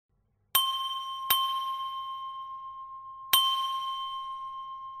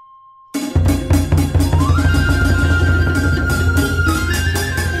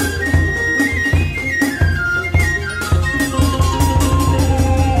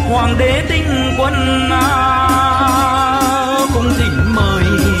Hoàng đế tinh quân cung thỉnh mời.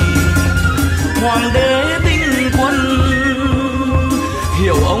 Hoàng đế tinh quân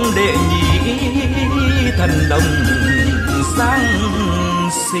hiểu ông đệ nhị thần đồng giáng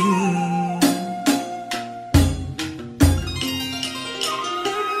sinh.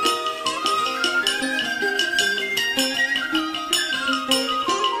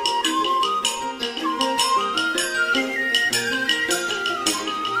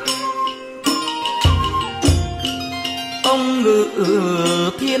 Ông ngự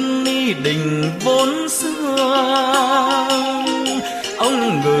thiên ni đình vốn xưa,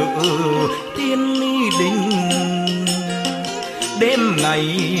 ông ngự thiên ni đình đêm ngày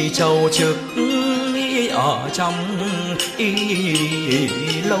trầu trực ở trong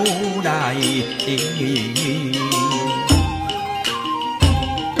lâu đài.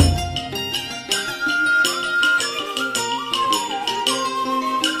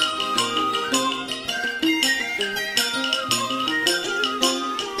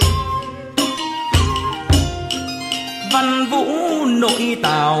 Văn vũ nội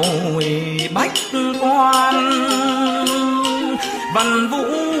tào bách quan, văn vũ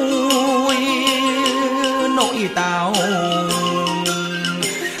nội tào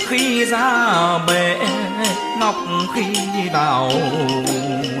khi ra bệ ngọc, khi vào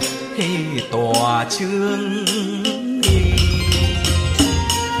tòa chương.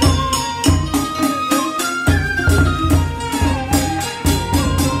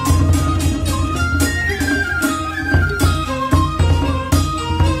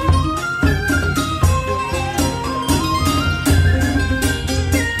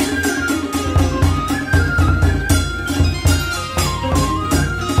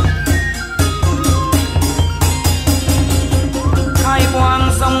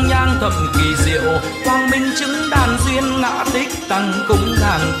 Thậm kỳ diệu quang minh chứng đàn duyên ngã tích tăng cúng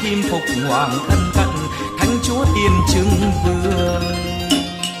đàn kim phục hoàng thân cận thánh chúa tiền trưng vương.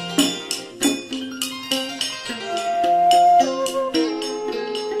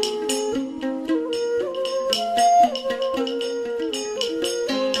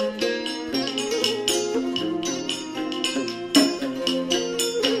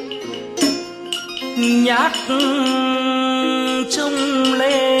 Nhát trông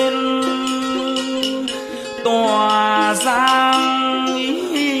lên tòa giang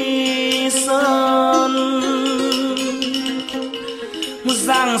sơn,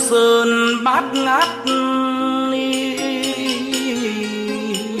 giang sơn bát ngát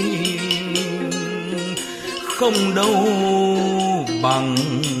không đâu bằng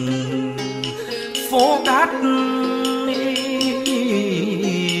phố cát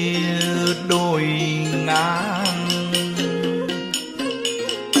đồi ngang.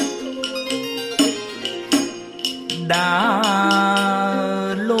 Đá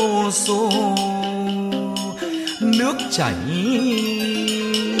lô xô nước chảy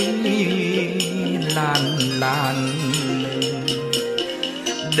làn làn,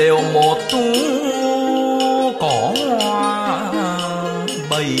 đều một tú cỏ hoa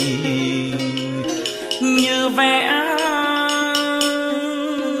bầy như vẽ.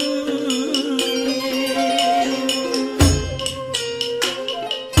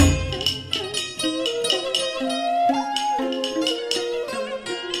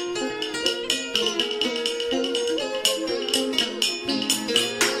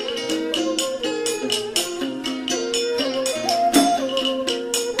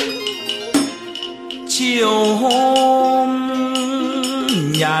 Chiều hôm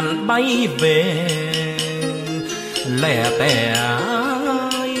nhàn bay về lẻ tẻ,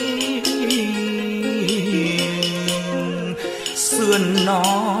 sườn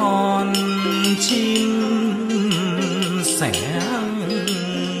non chim sẻ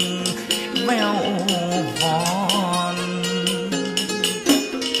veo von,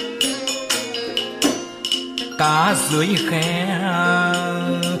 cá dưới khe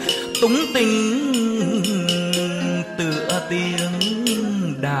túng tình tựa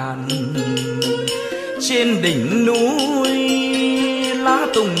tiếng đàn. Trên đỉnh núi lá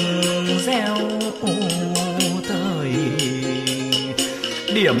tùng reo thời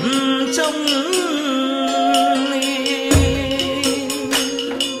điểm trông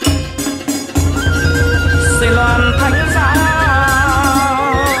xây loan thánh giá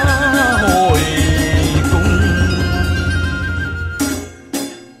hồi cung.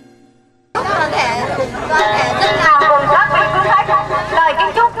 Toàn thể dân làng cùng các vị quý khách lời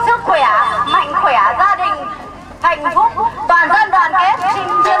kính chúc sức khỏe, mạnh khỏe, gia đình hạnh phúc, toàn dân đoàn kết. Xin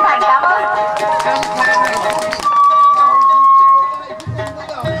chân thành cảm ơn.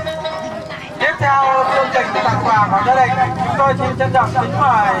 Tiếp theo chương trình tặng quà của gia đình. Chúng tôi xin trân trọng kính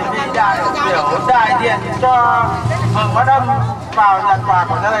mời vị đại biểu đại diện cho phường Phát Âm vào nhận quà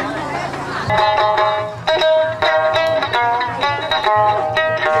của gia đình.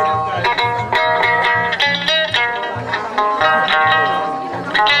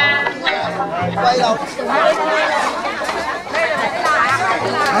 Quay đâu?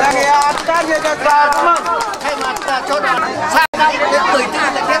 Là cái ta sẽ cho quà đúng không? Thay mặt cho đoàn sang năm đến 14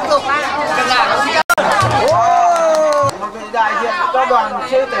 là tiếp tục được làm gì hơn. Một vị đại diện cho đoàn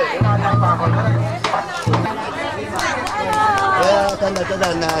sư tử vào nhận quà của gia đình. Thân là cho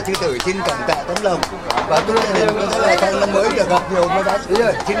đoàn sư tử xin cảm tạ tấm lòng và tôi thấy là trong năm mới được gặp nhiều may mắn.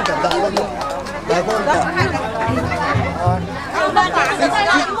 Xin cảm tạ lắm. Và con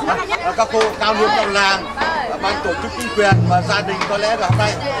các cô cao niên trong làng, ban tổ chức chính quyền và gia đình có lẽ là hôm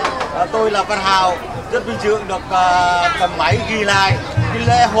nay tôi là Văn Hào rất vinh dự được cầm máy ghi lại cái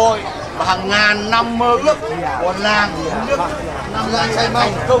lễ hội và hàng ngàn năm mơ ước của làng nước năm làng xây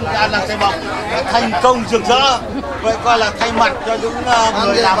mong công làng xây mong thành công rực rỡ. Vậy coi là thay mặt cho những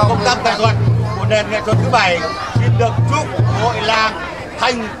người làm công tác nghệ thuật của nền nghệ thuật thứ bảy xin được chúc hội làng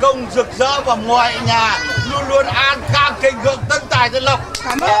thành công rực rỡ và mọi nhà luôn luôn an khang thịnh vượng tân tài tân lộc.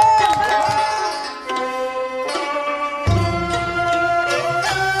 Cảm ơn.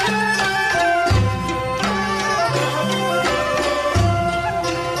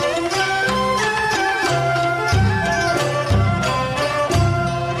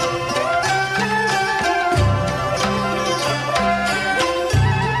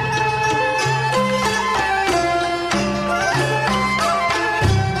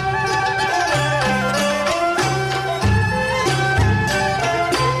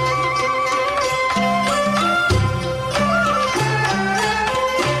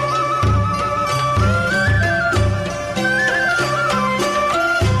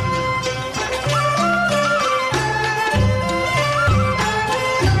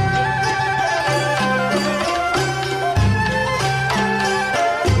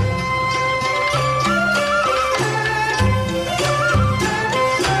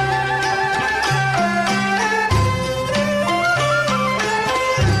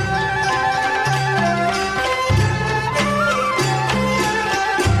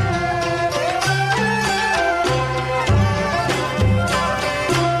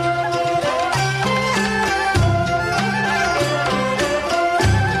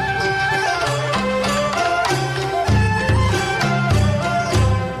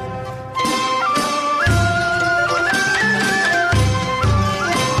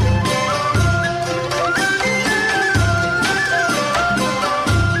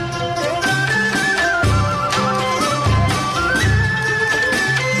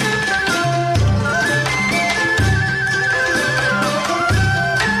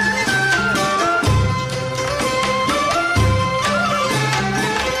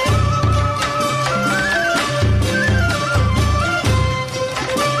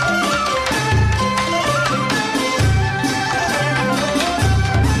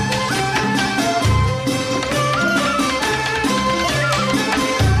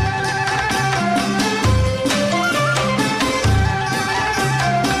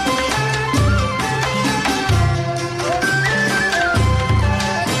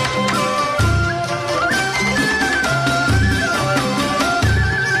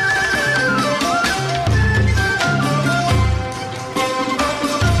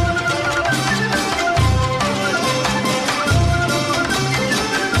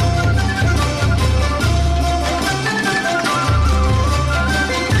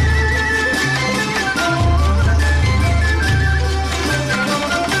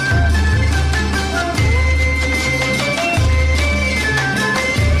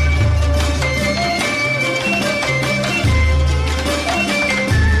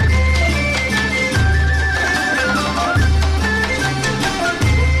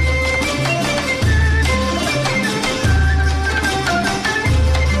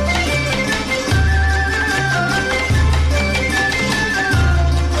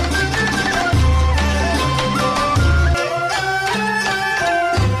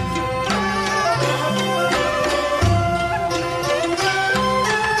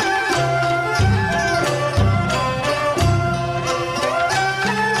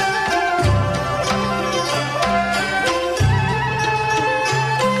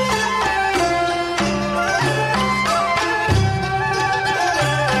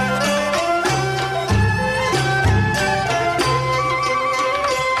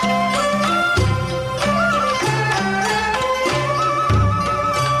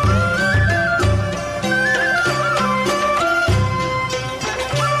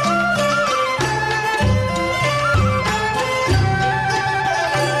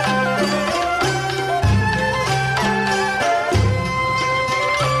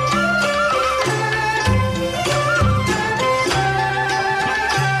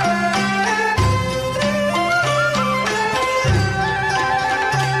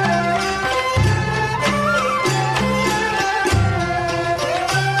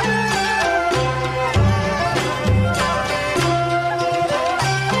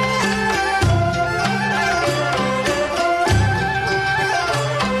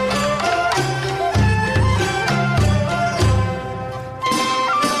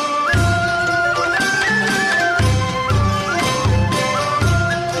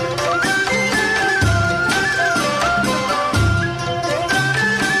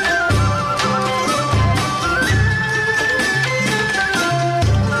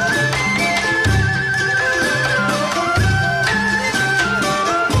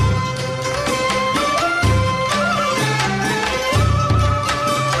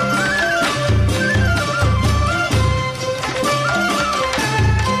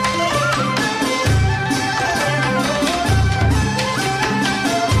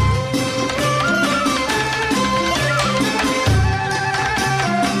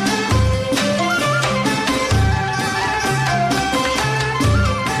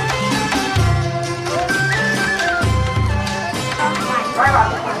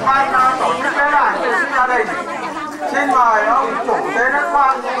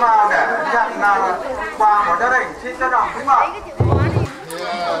 vào để nhận quà của gia đình. Xin trân trọng kính mời.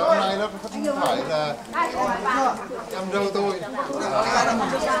 Hôm nay nó không phải là em dâu tôi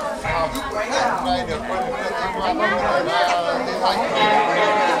hôm nay được quen với Thánh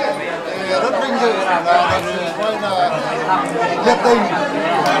rất vinh dự là quay là nhiệt tình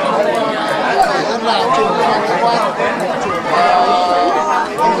dân làng chủ quan chủ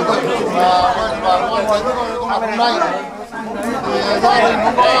và quan với con mặt hôm nay thì gia đình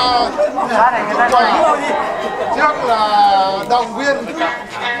hôm qua trước là động viên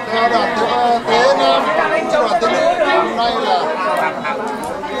đoàn tế nam đoàn tế nữ, hôm nay là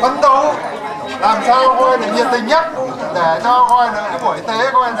phấn đấu làm sao coi là nhiệt tình nhất để cho coi là cái buổi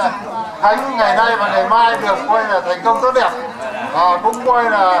tế coi là Thánh ngày nay và ngày mai được coi là thành công tốt đẹp. Cũng coi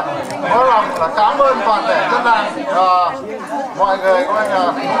là có lòng là cảm ơn toàn thể dân làng mọi người coi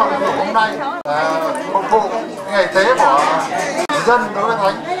là có mặt buổi hôm nay phục vụ ngày tế của dân đối với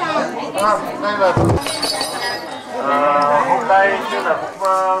Thánh. Đây là hôm nay như là cũng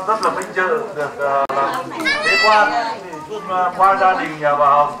rất là vinh dự được làm tế quan qua gia đình nhà bà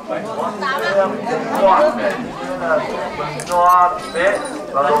Hồng có quà để cho tế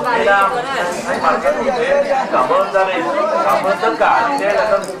và lúc tế nam thay mặt các y tế cảm ơn gia đình, cảm ơn tất cả như thế là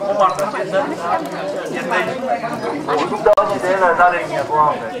các có mặt ở trên sân nhiệt tình giúp đỡ như thế là gia đình nhà cô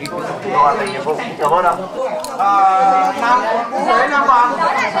Hồng để hoàn thành nhiệm vụ. Cảm ơn ạ. Nam Hoàng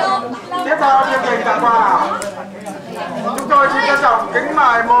tiếp theo chương trình tặng quà, chúng tôi xin trân trọng kính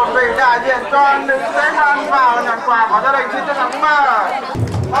mời một vị đại diện cho nữ tế quan vào nhận quà của gia đình. Xin trân trọng kính mời.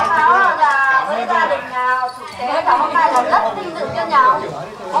 Báo cáo là với gia đình chủ tế cả hôm nay là rất vinh dự cho nhà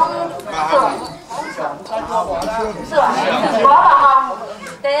ông Sưởng có bà Hồng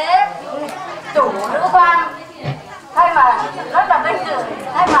tế chủ nữ quan, thay mặt rất là vinh dự,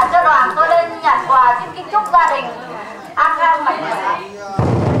 thay mặt cho đoàn tôi lên nhận quà. Xin kính chúc gia đình an khang mạnh khỏe.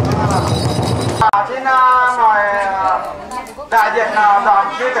 Xin mời đại diện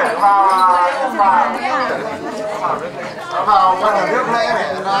đoàn thi tử vào nước lễ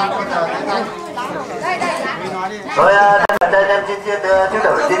để ra Thánh. Tôi đây em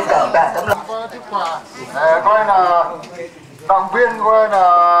xin cảm tạ tấm lòng coi là động viên coi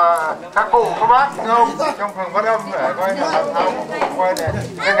là các cụ các bác ông trong phường Phát Âm để coi là làm sao coi để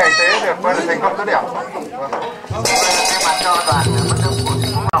cái ngày tế được coi là thành công tốt đẹp. Thay mặt cho đoàn Phát Âm của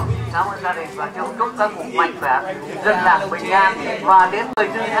thành phố Hồng, cảm ơn gia đình và chúc các cụ mạnh khỏe, dân làng bình an và đến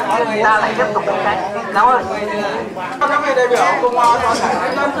 14 tháng Giêng ta lại tiếp tục đồng hành. Cảm ơn. Các vị đại biểu cùng toàn thể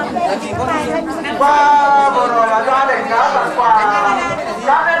nhân dân qua vừa rồi là gia đình đã tặng quà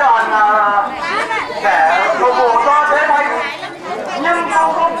các cái đoàn để phục vụ cho thế Thánh, nhưng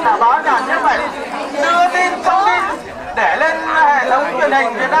sau không là báo nhà như vậy đưa tin thông tin để lên hệ thống truyền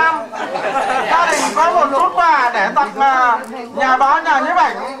hình Việt Nam. Gia đình có một chút quà để tặng nhà báo nhà nhiếp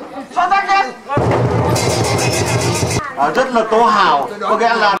ảnh xuất sắc nhất. Rất là tố hào, có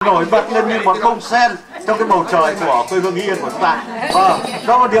nghĩa là nổi bật lên như một bông sen trong cái bầu trời của quê hương Yên của chúng ta. Đó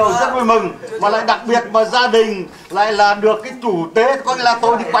là một điều rất vui mừng, mà lại đặc biệt mà gia đình lại là được cái chủ tế, có nghĩa là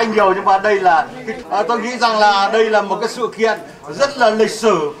tôi đi quay nhiều nhưng mà đây là tôi nghĩ rằng là đây là một cái sự kiện rất là lịch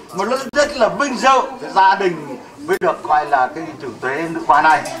sử, mà rất là vinh dự gia đình mới được coi là cái chủ tế nữ khoa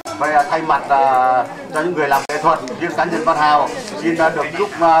này. Vậy thay mặt cho những người làm nghệ thuật, riêng cá nhân Văn Hào xin được chúc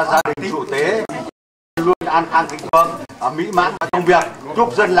gia đình chủ tế luôn an khang thịnh vượng, mỹ mãn trong công việc,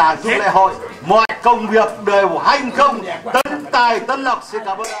 chúc dân làng, chúc lễ hội mọi công việc đều hanh thông, tấn tài tấn lộc. Xin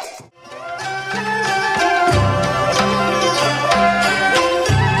cảm ơn ạ.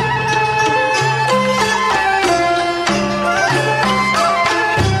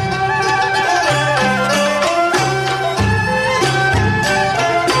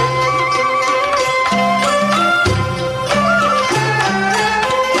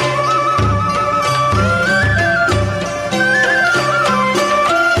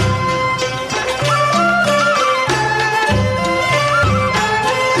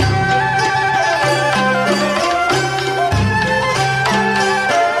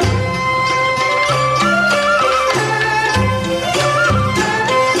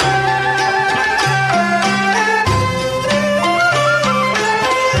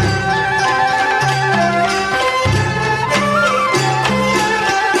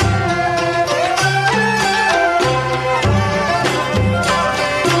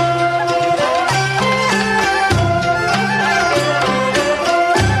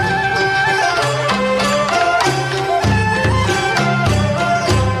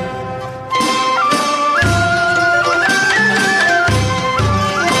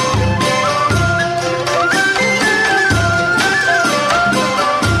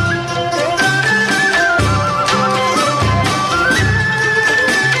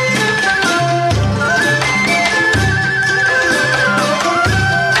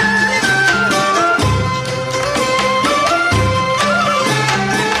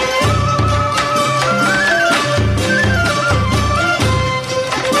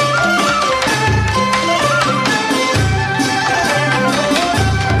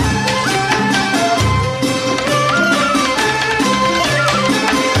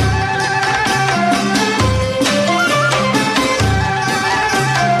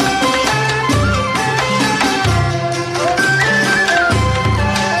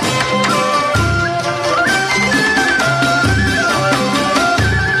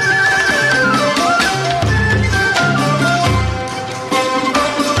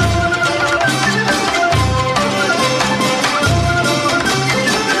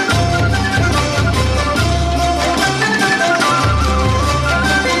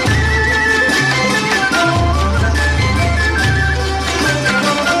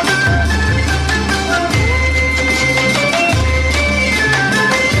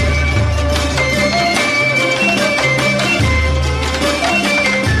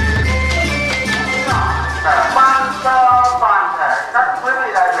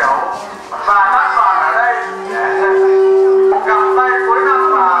 và các đoàn ở đây để gặp tay cuối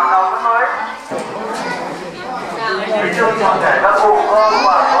năm và đầu năm mới. Kính thưa toàn thể các cụ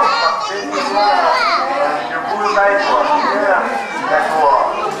và con niềm vui đây của nhà chùa.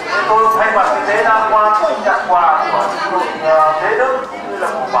 Tôi thay mặt tế đam quan nhận quà của tế đức như là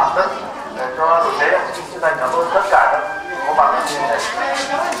một bản thân để cho đội tế. Xin chân thành cảm ơn tất cả các có mặt ở đây.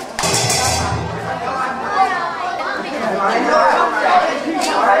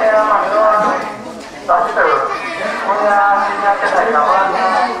 Hãy mặc cho sĩ tử. Tôi xin chân thành cảm ơn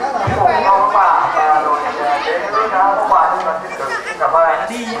cụ ông bà và đội tế đức đã có quà cho sĩ tử. Xin cảm ơn.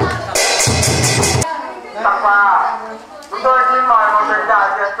 Tặng quà, chúng tôi xin mời một vị đại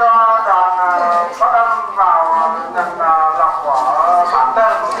diện cho đoàn phát âm vào nhận giọng của bản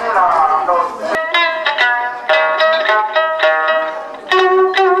thân cũng như là đội.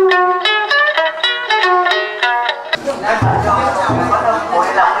 Buổi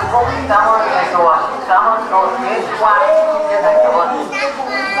làm cũng cảm ơn thầy chùa, cảm ơn đội kế quan, chân thành cảm ơn.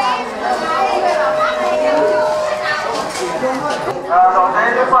 Đội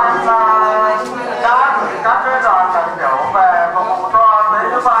tế đức quan đã gửi các cái đoàn đại biểu về phục vụ cho tế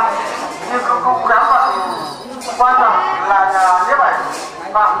đức quan, nhưng cũng dám phận quan trọng là nhà nhiếp ảnh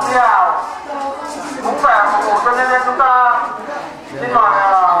Phạm Duy Hào cũng về phục vụ cho nhân dân chúng ta. Xin mời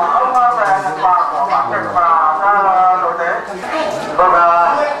ông về nhận quà của bản trực và ra đội tế. Vâng,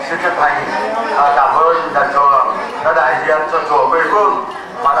 xin chân thành cảm ơn nhà chùa đã đại diện cho chùa quê hương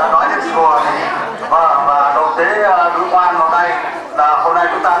mà đã nói đến chùa thì và đồng tế đối quan hôm nay là hôm nay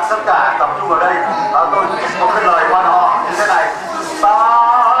chúng ta tất cả tập trung ở đây. Tôi có cái lời quan họ như thế này: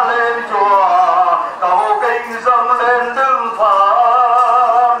 ta lên chùa cầu kinh dâng lên đức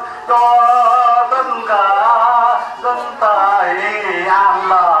Phật cho tất cả dân tài an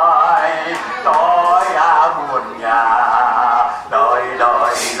lợi, đói buồn nhà đời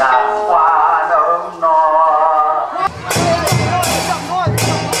đời làm qua ấm no.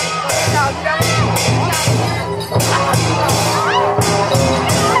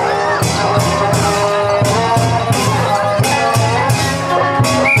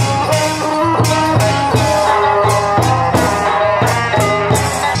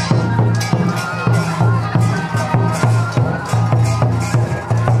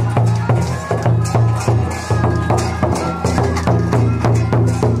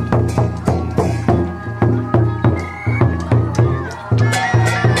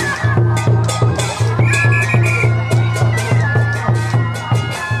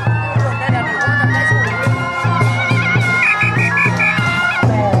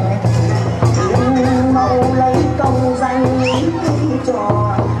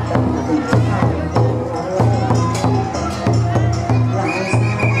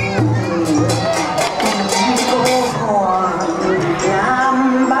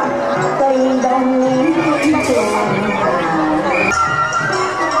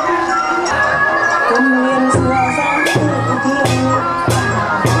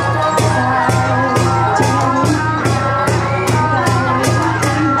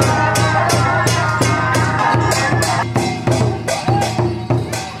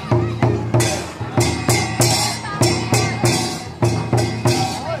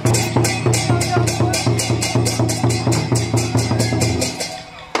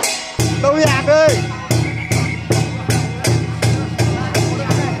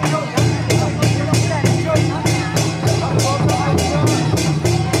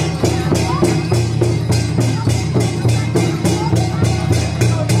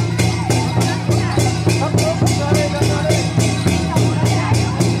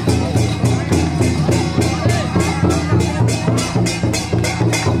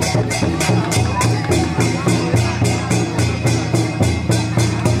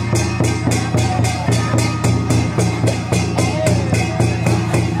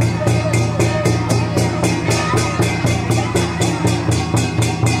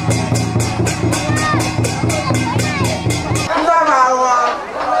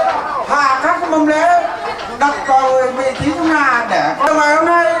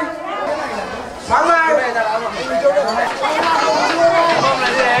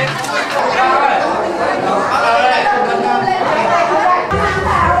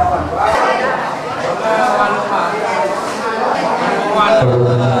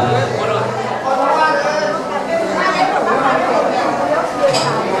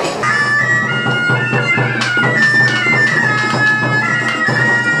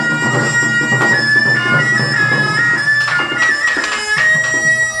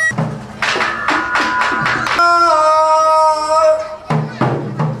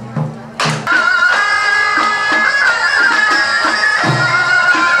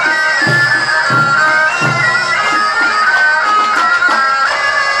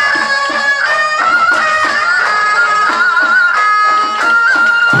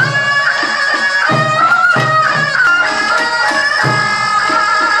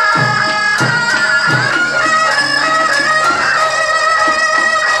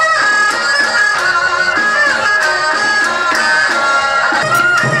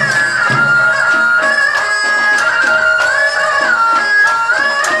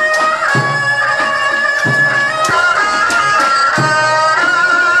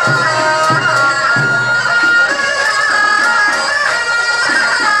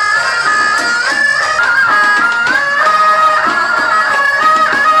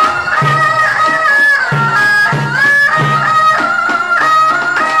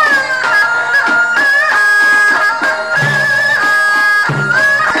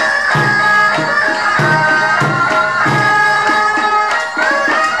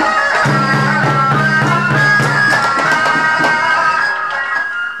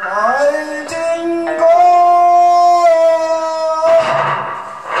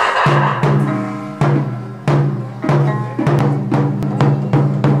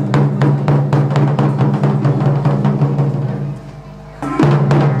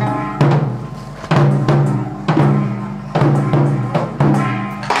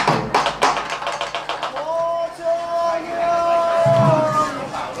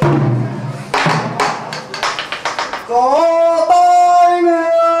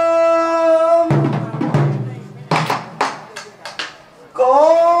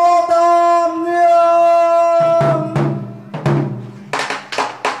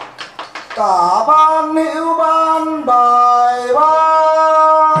 cả ban hữu ban bài ban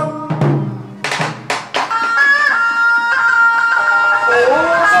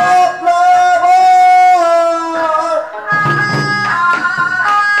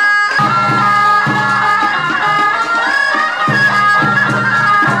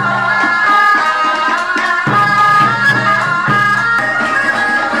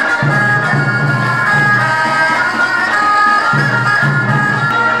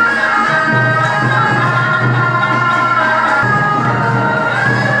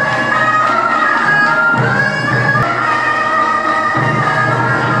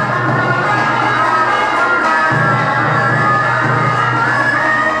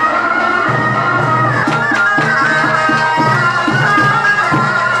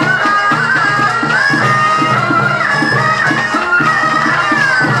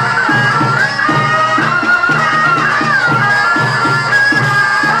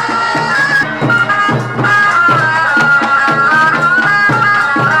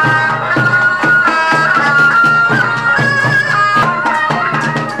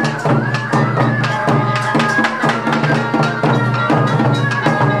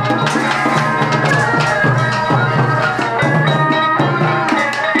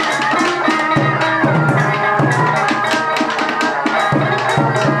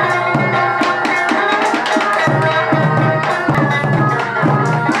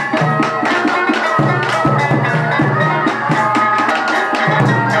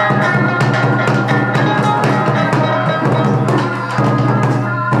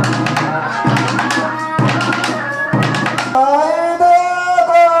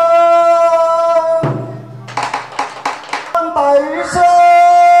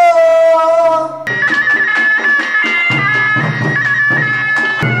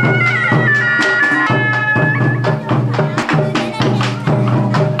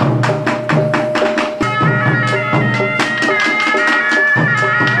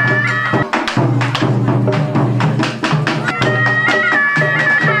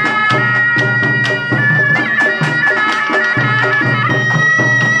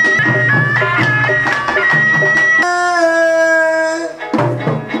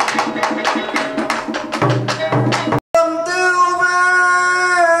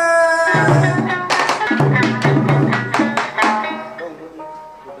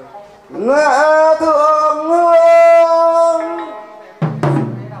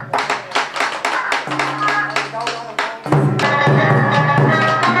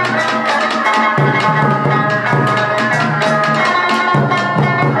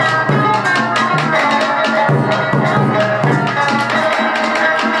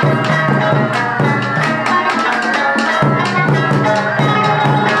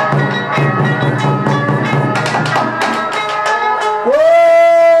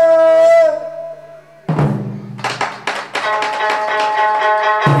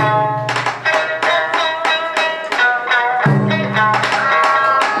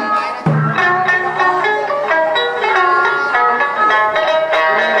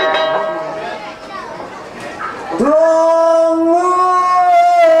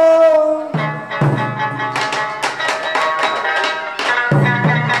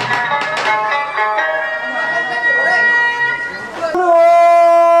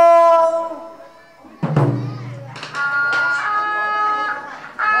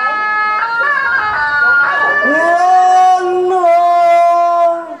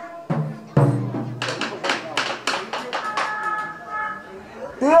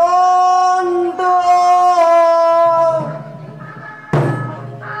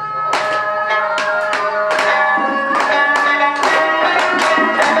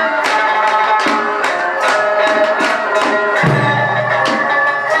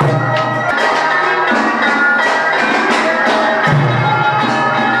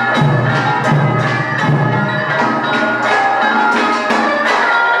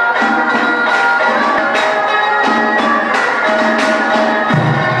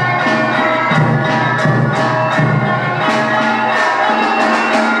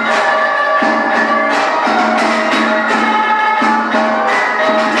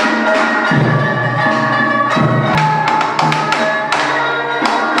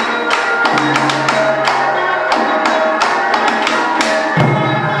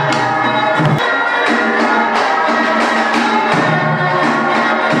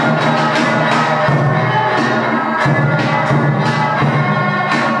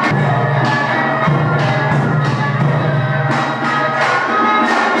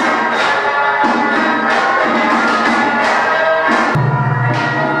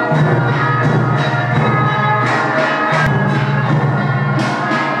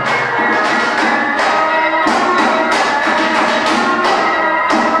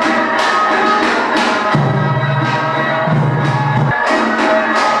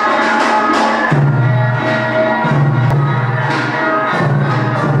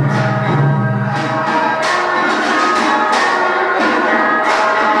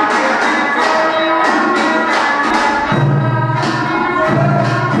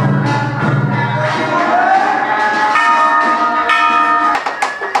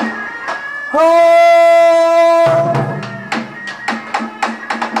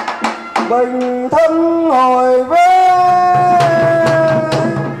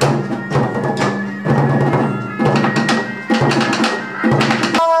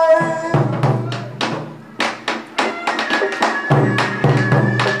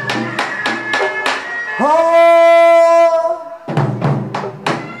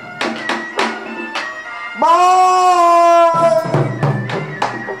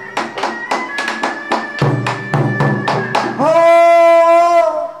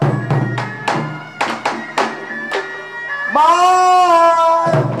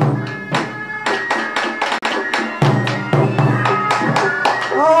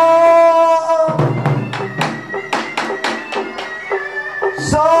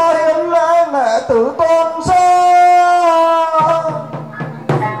tự tôn xa.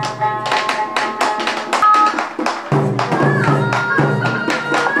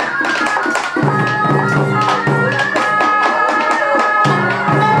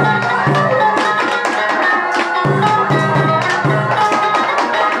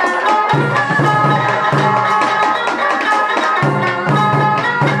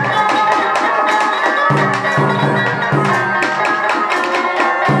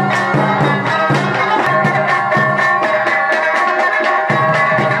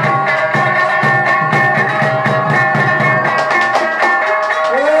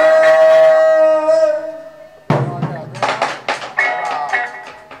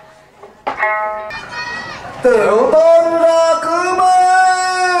 Tiểu tôn ra cứ mê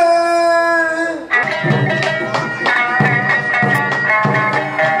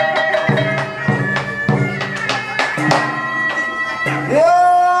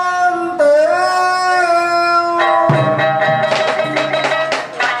yên tiểu.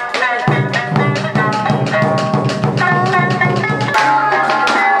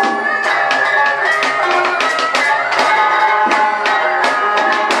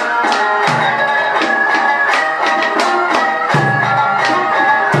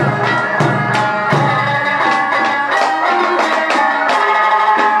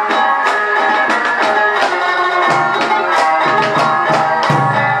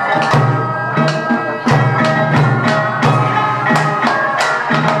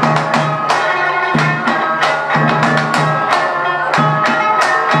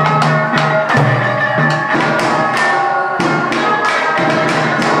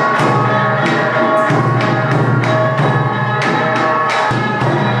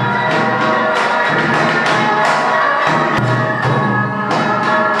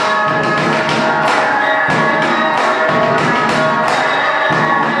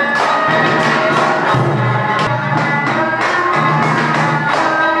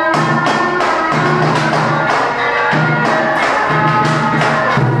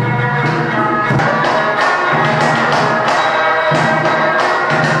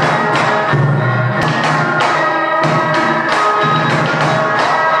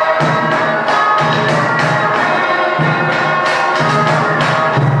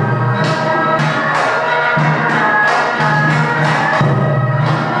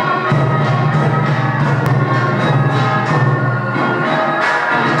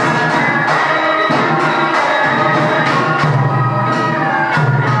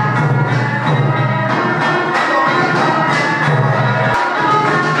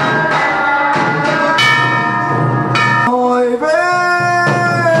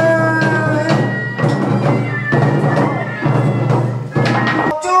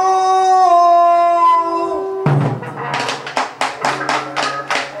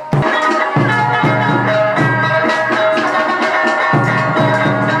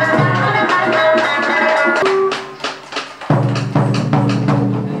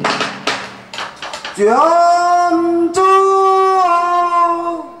 Chân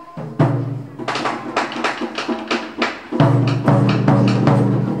Chúa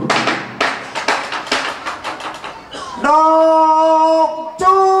đọc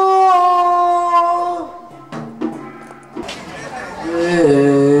Chúa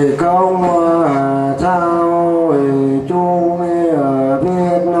về công thao Chúa ở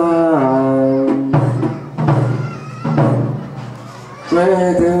Việt Nam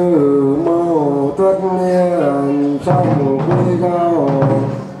quê từ màu tuất niên trong quy cao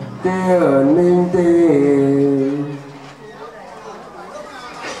tiền ninh tiền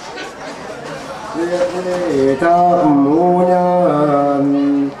Việt thập ngũ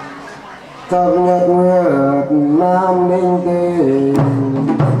nhân thập nhật nguyệt nam ninh tiền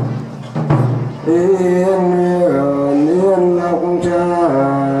yên nguyện yên lộc trà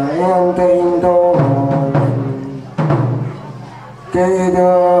yên tinh thôn cây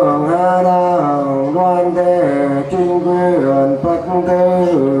đường hà đào đoan thể chính quyền phật tử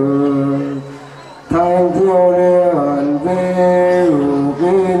thành thiếu niên vêu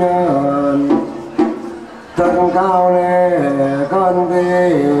kỹ năng thật cao lệ con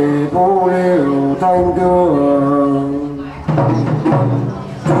vi phú liều thanh cường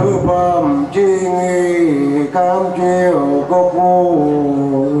thứ phẩm chi nghi cam chiều cốc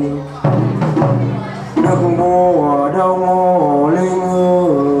vui đức mùa đông hồ linh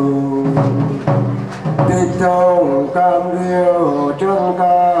hương tịch thông cam liêu chân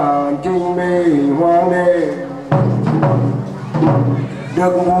can trinh minh hoàng đế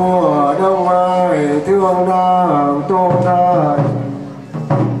đức mùa đông ai thương đang tôn thành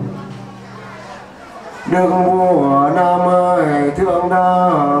đức mùa nam ai thương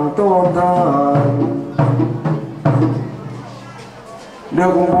đang tôn thành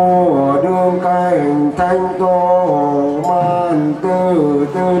được mùa đường cảnh thanh tô man tư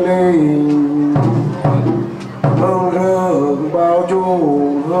tư linh hương rực bao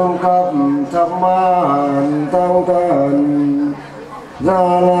trùm hương khắp thắp man tăng thần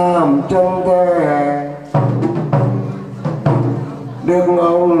ra làm chân tè được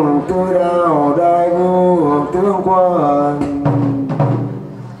ông tư đạo đại vương tướng quân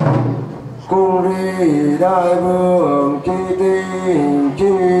cùng đi đại vương chi ti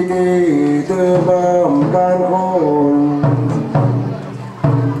tư bầm can khôn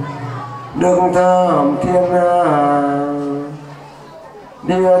đừng tham thiên hạ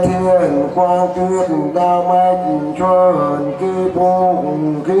địa thiên quang tuyết đa mạch chuẩn kỳ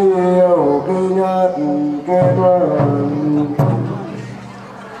bụng kỳ yêu kỳ nhất kỳ tuần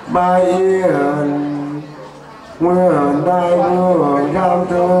bài yên nguyện đại vương giam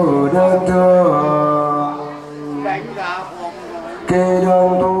thư đơn thương kỳ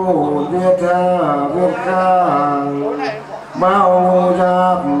đồng thu viết tha viết khang bao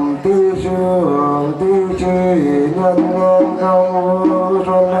giáp ti sương ti chi nhân nhân không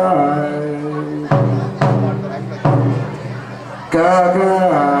xuân đại ca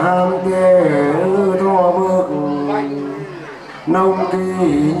ham tê thọ bức nông kỳ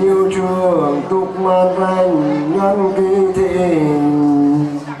nhiều trường tục man danh nhân kỳ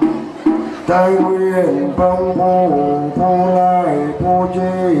thịnh tây nguyên phong phú lai phú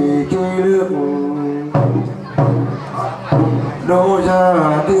chi lực đô gia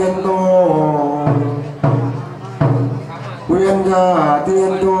tiên tô quyên gia tiên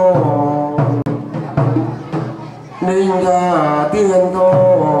tô ninh gia tiên tô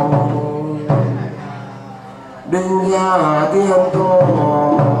đinh gia tiên tô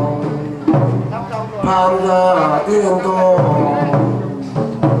tham gia tiên tô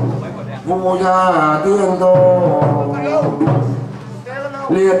vu gia tiên tô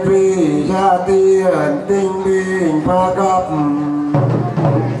liệt vị gia tiên tinh bình pha cấp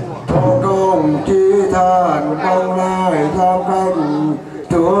thô công chi thần phong lai giam cách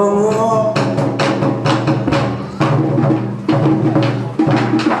thương ước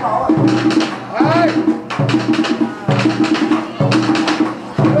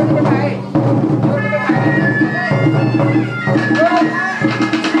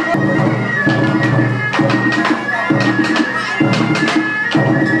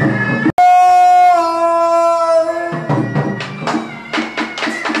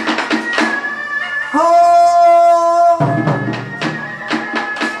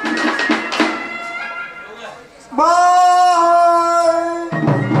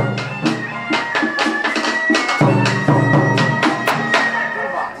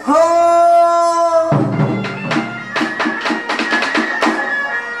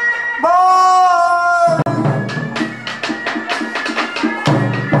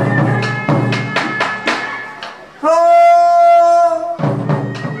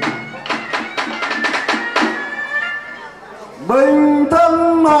bình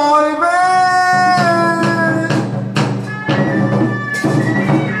thân hồi về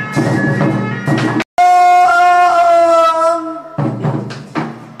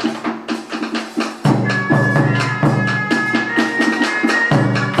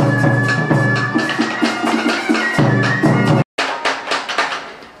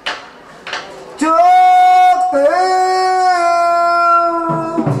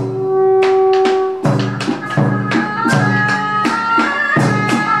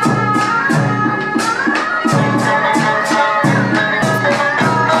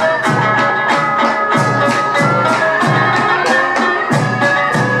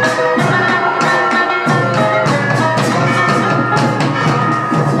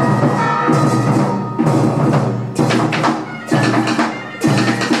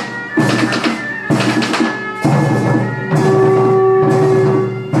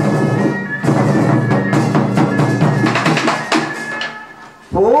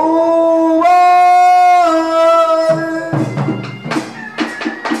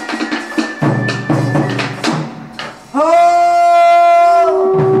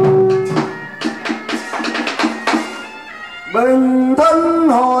bình thân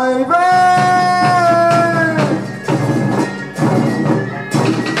hồi về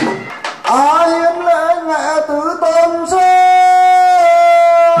ai hiến lễ nghệ tử tôn xưa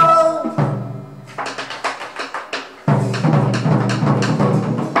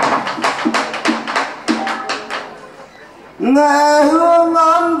nghệ hương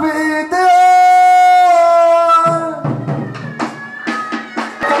an vị tiêu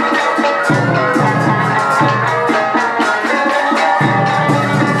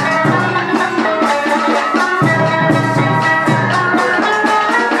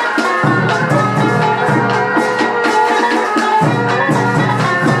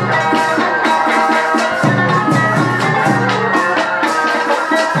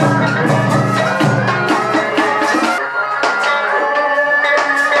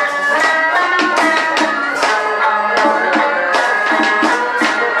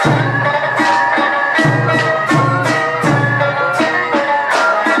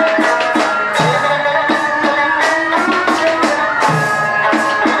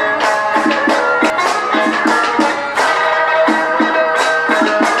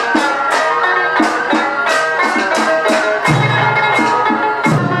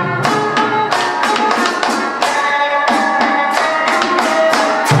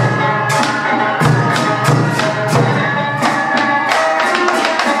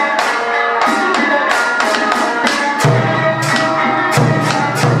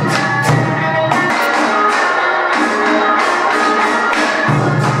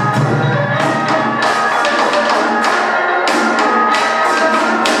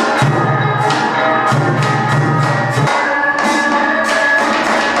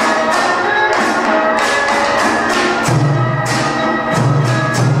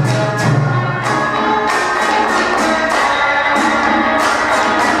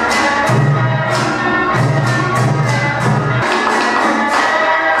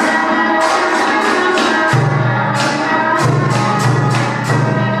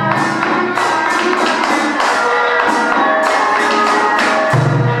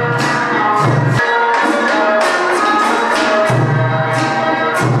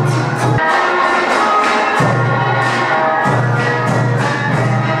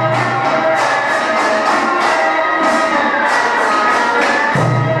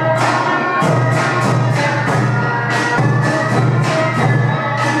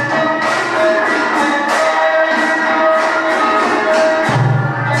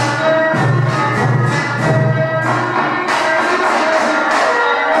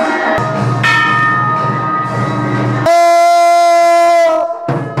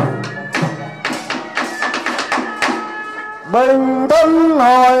bình thân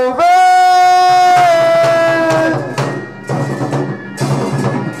hồi về.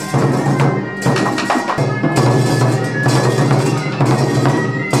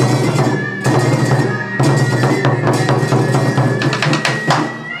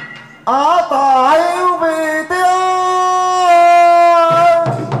 Ở tại vì tiêu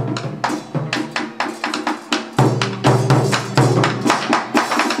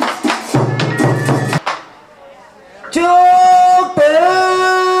trước tiêu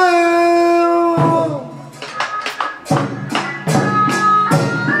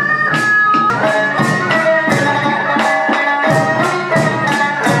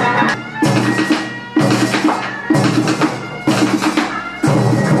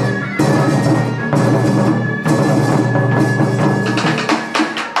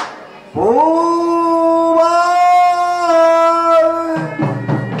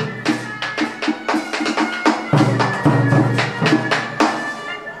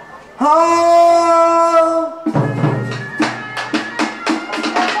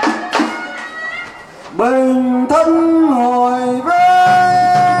bình thân hồi về.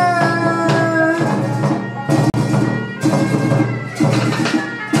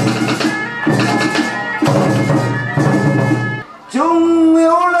 Chung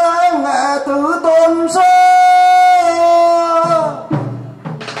hiếu lễ nghệ tử tôn xưa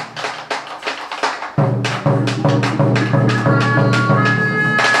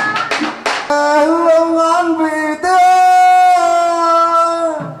hương an vì tiêu.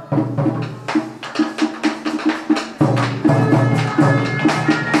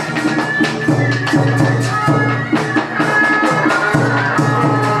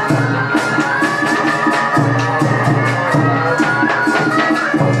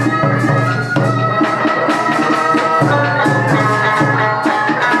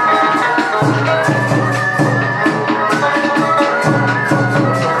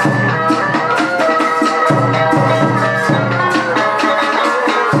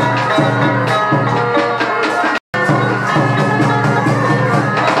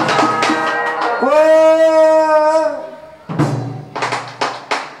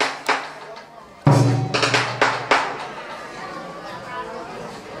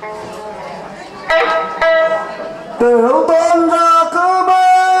 Tiểu tôn ra cứ mê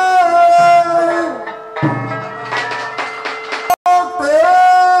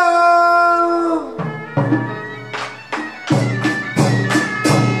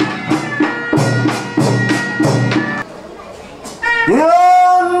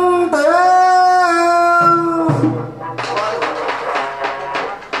thiên tiêu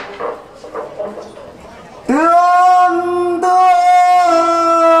thiên tiêu.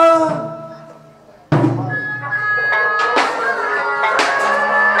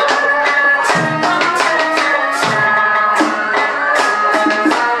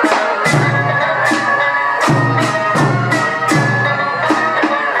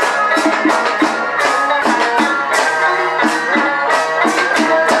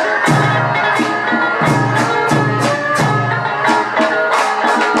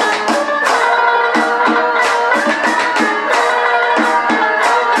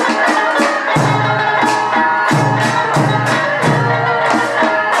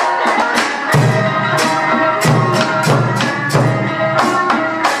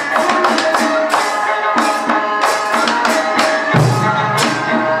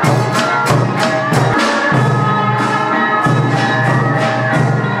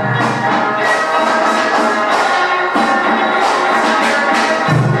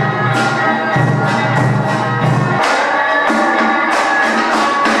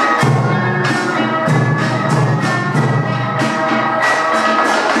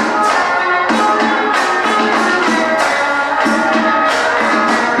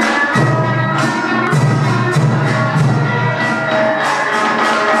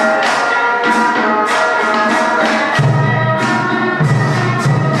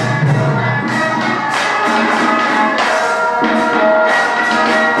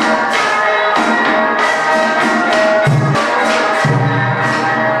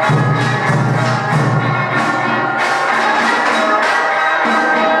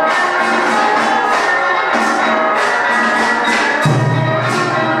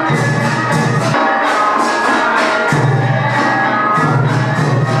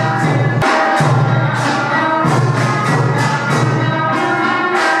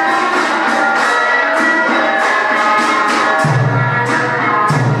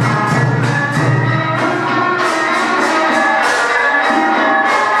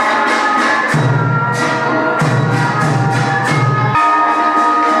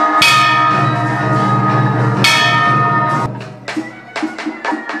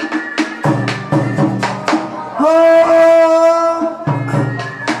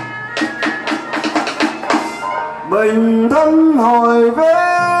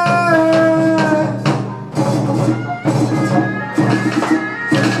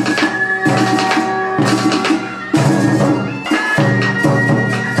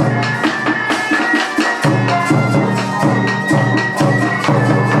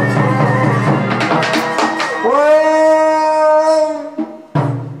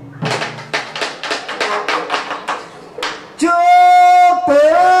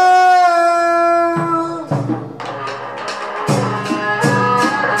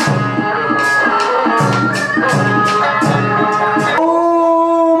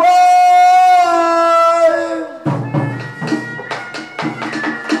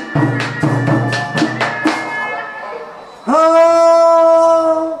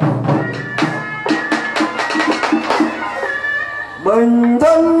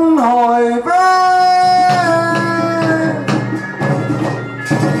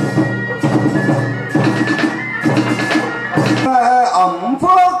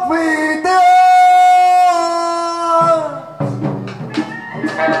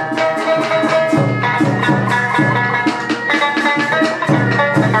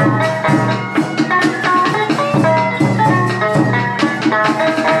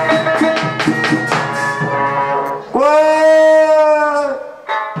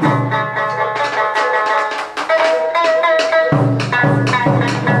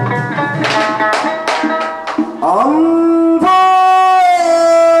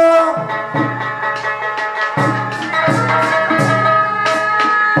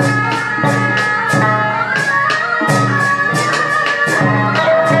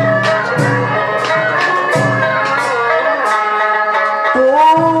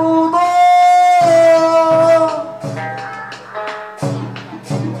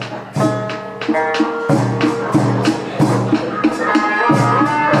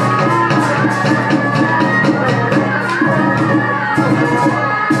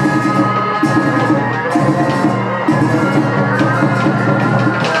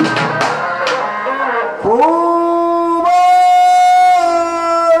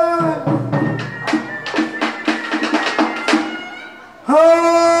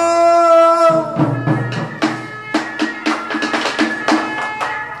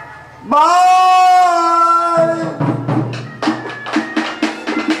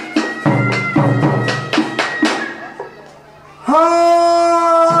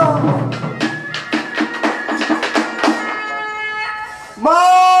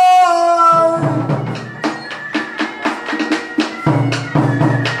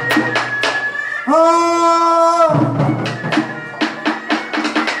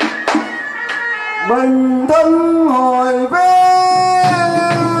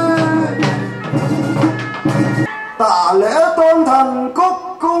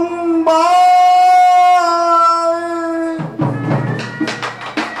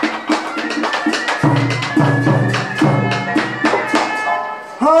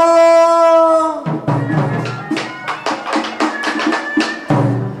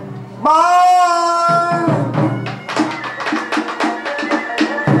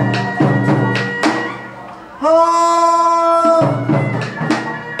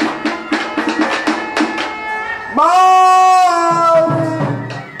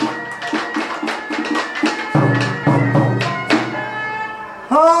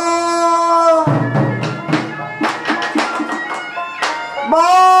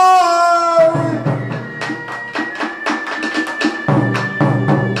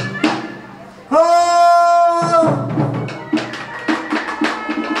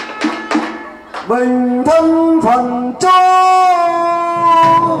 bình thân phần cho.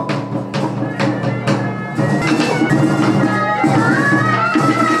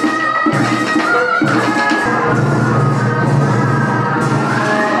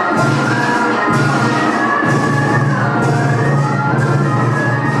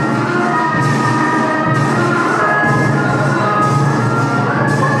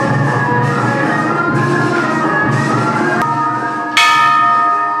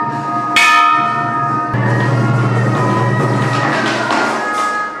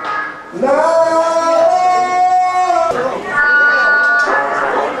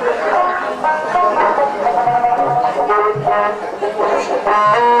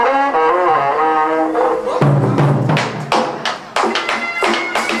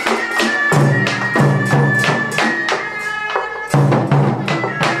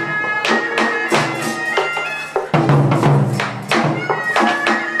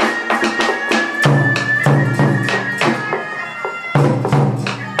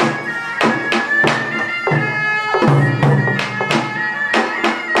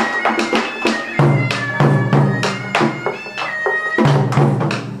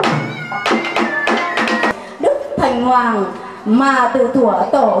 Hoàng mà từ thuở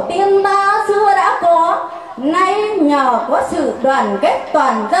tổ tiên ta xưa đã có, nay nhờ có sự đoàn kết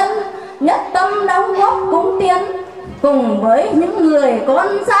toàn dân nhất tâm đóng góp cúng tiến, cùng với những người con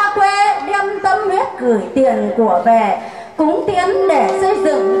xa quê đem tâm huyết gửi tiền của về cúng tiến để xây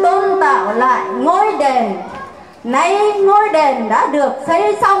dựng tôn tạo lại ngôi đền. Nay ngôi đền đã được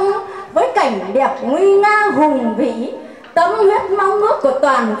xây xong với cảnh đẹp nguy nga hùng vĩ, tâm huyết mong ước của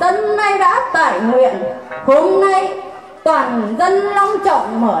toàn dân nay đã tại nguyện. Hôm nay toàn dân long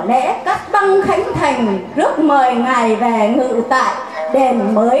trọng mở lễ cắt băng khánh thành, rước mời ngài về ngự tại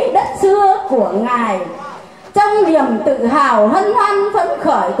đền mới đất xưa của ngài. Trong niềm tự hào hân hoan phấn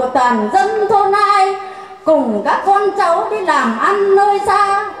khởi của toàn dân thôn Ai, cùng các con cháu đi làm ăn nơi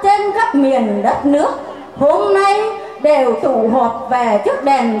xa trên khắp miền đất nước, hôm nay đều tụ họp về trước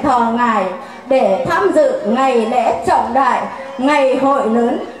đền thờ ngài để tham dự ngày lễ trọng đại, ngày hội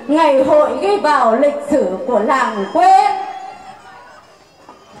lớn, ngày hội ghi vào lịch sử của làng quê.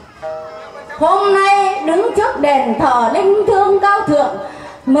 Hôm nay đứng trước đền thờ linh thiêng cao thượng,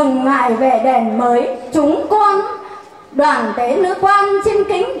 mừng ngài về đền mới, chúng con đoàn tế nữ quan xin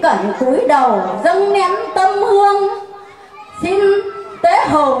kính cẩn cúi đầu dâng nén tâm hương, xin tế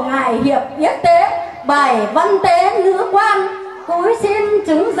hầu ngài hiệp yết tế bài văn tế nữ quan, cúi xin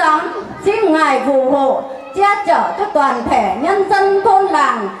chứng giám, xin ngài phù hộ che chở cho toàn thể nhân dân thôn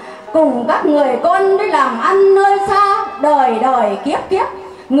làng cùng các người con đi làm ăn nơi xa, đời đời kiếp kiếp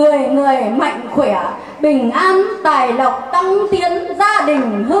người người mạnh khỏe, bình an, tài lộc tăng tiến, gia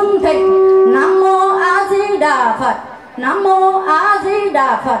đình hưng thịnh. Nam mô A Di Đà Phật. Nam mô A Di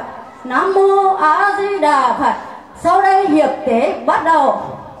Đà Phật. Nam mô A Di Đà Phật. Sau đây hiệp tế bắt đầu.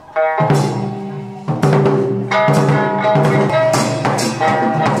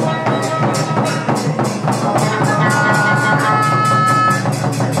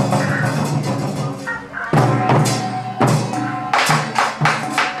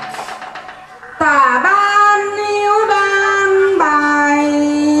 Tả ban yêu ban bài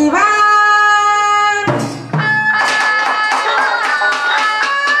ban,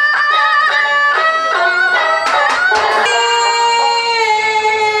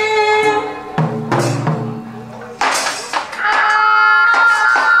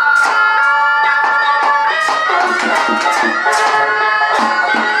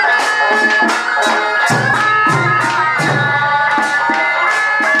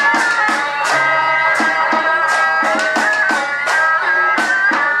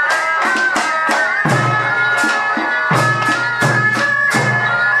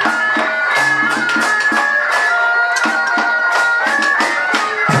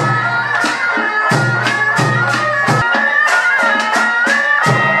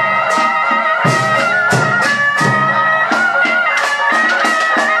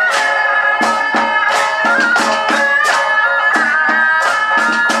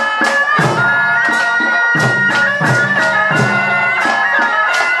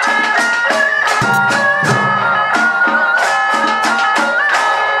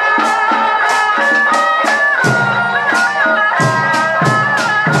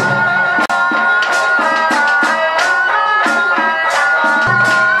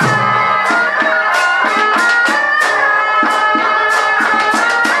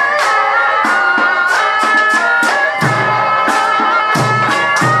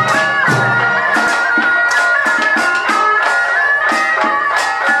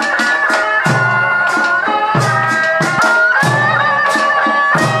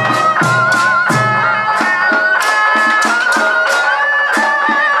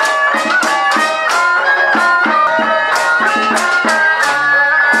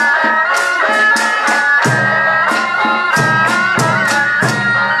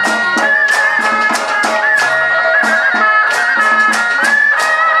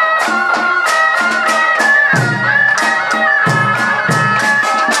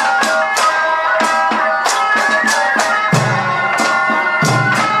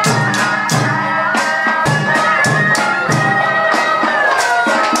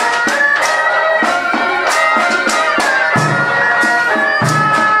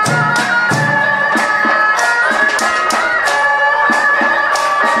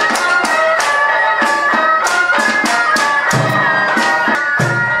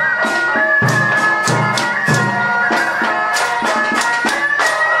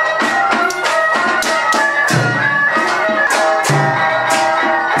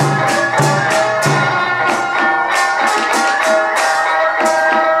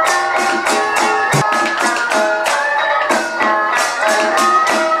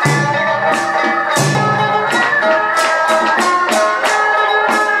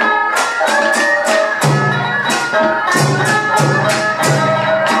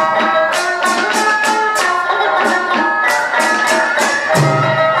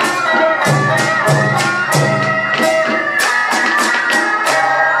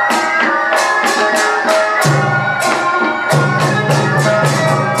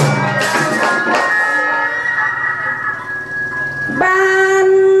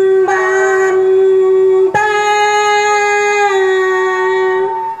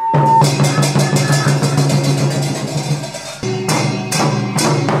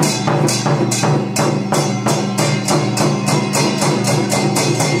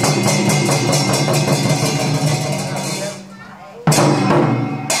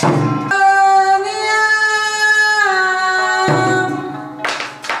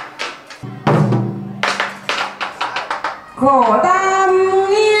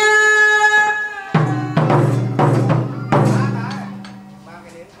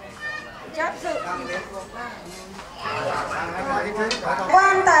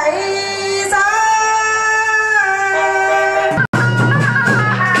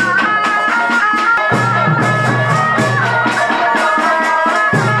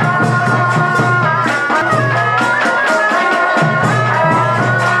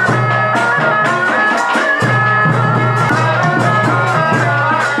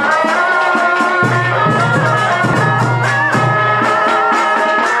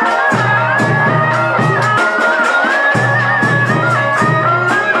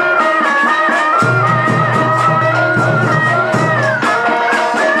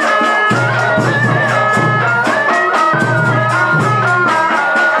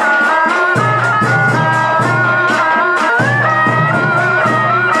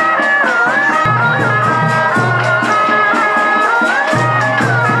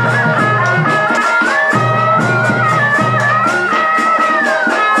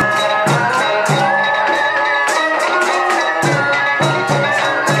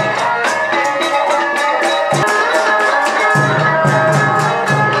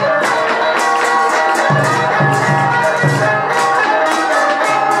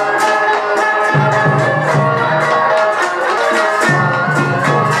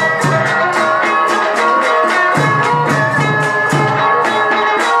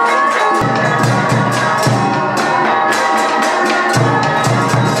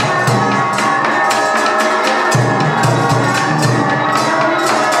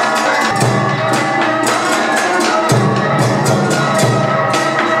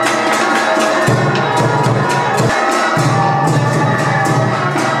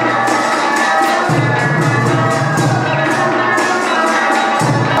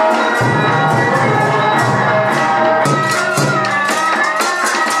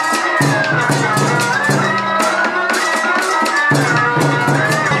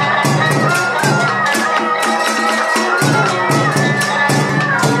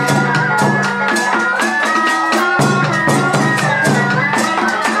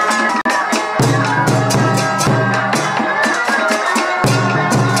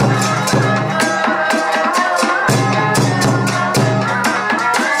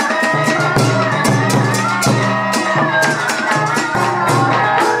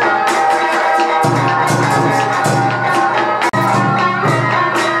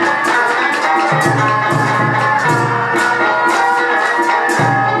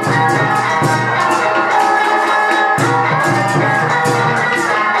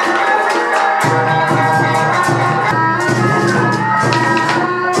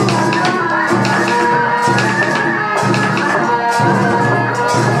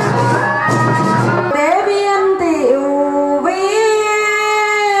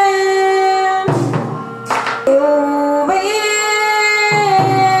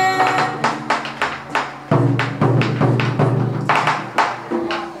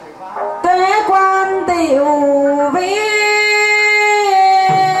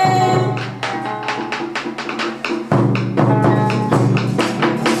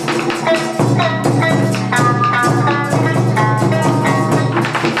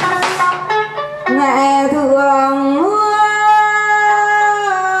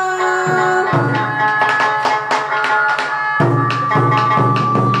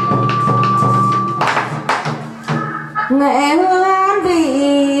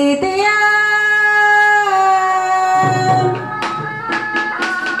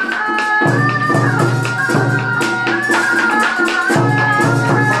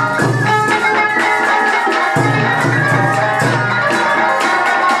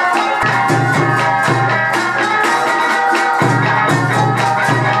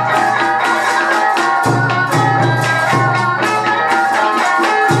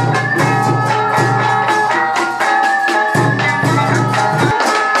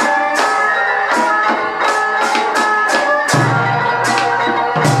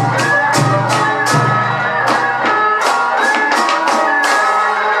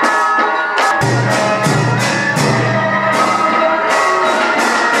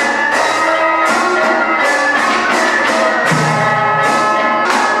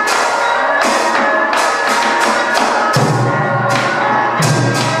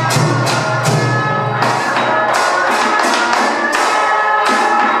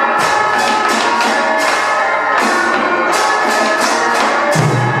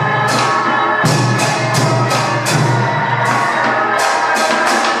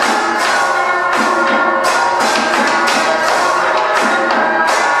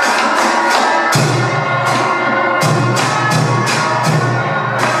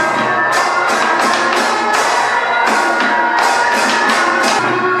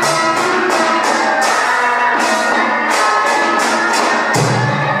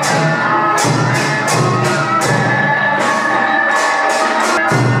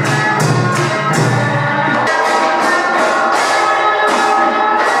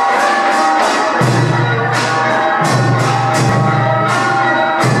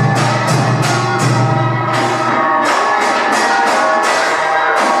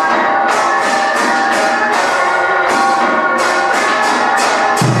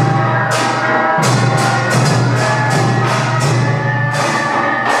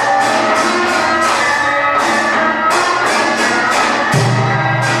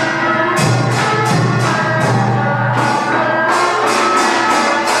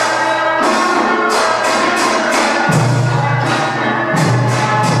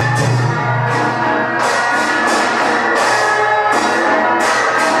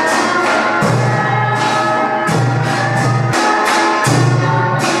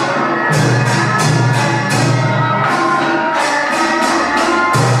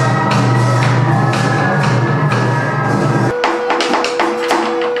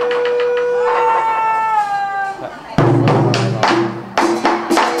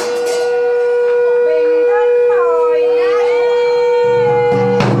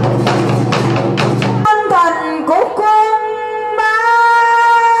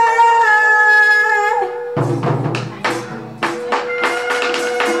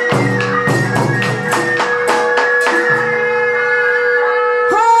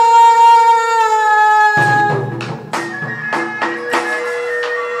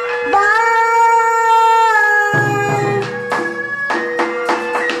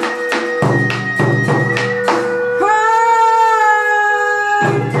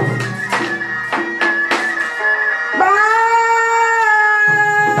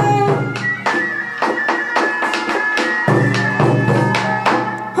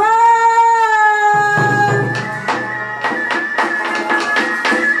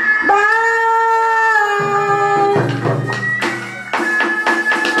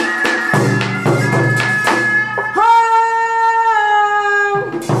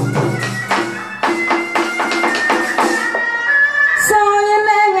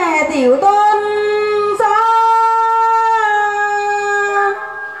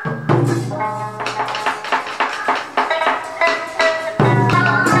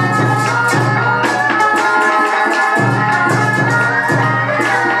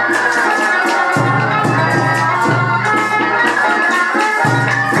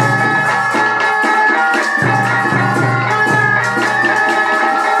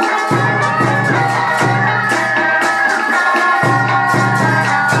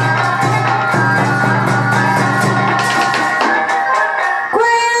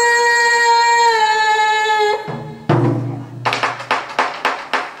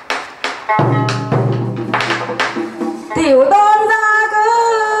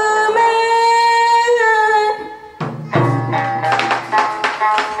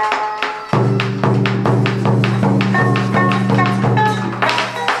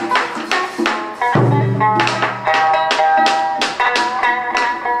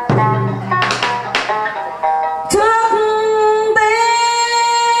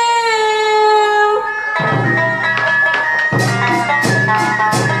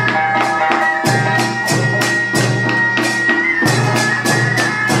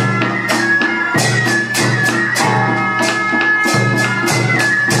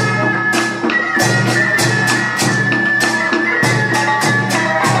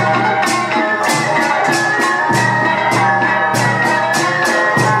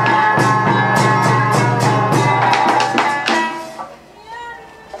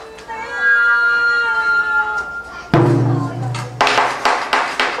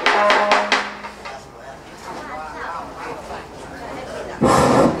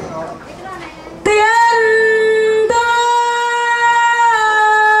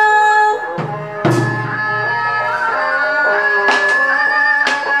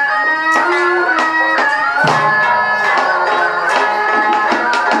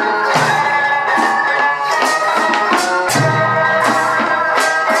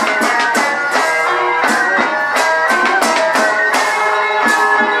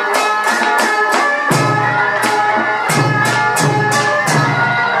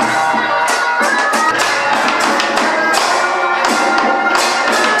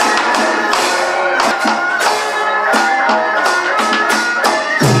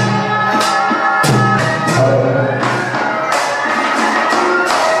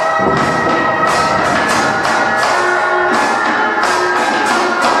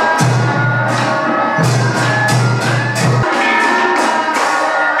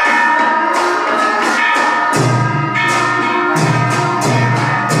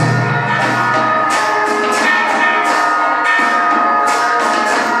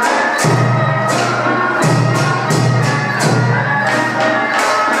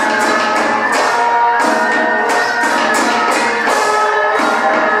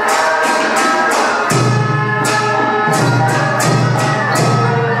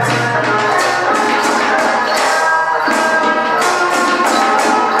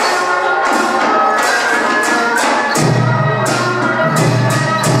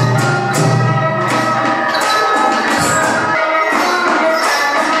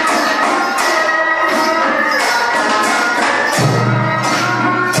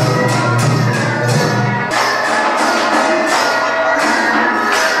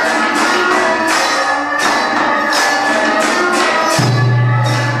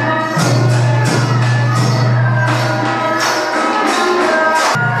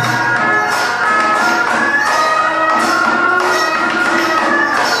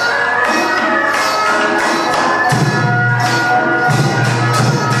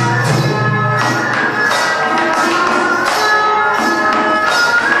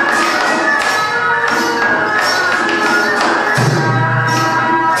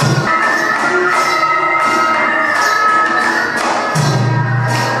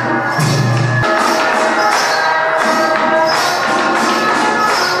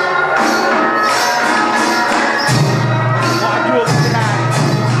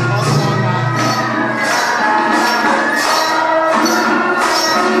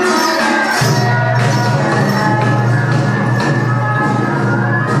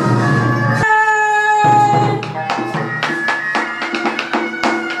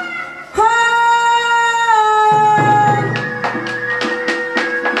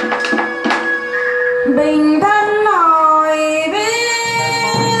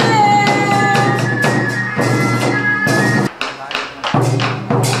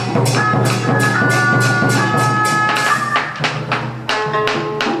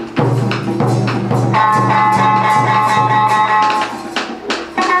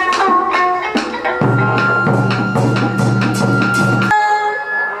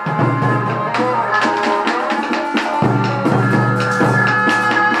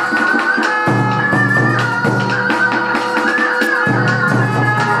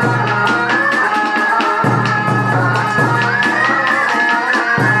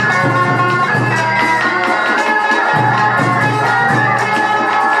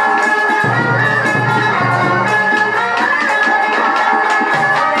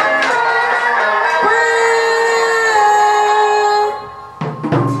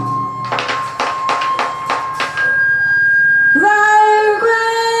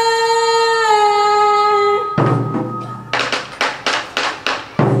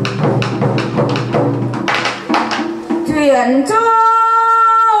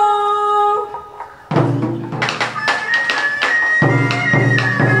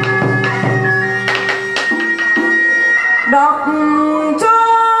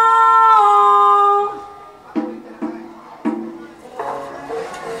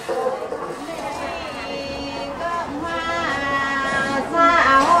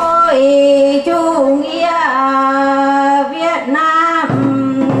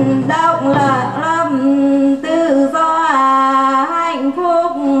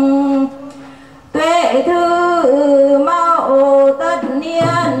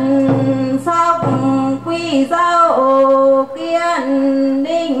 chị dâu kiên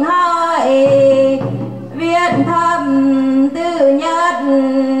định hợi viện thầm từ nhất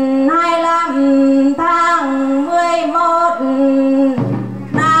 25 tháng 11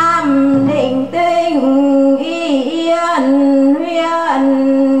 Nam Định Tinh Yên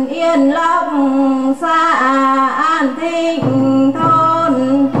huyện Yên Lộc xã An Thịnh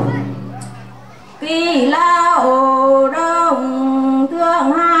thôn Kỳ Lao Đông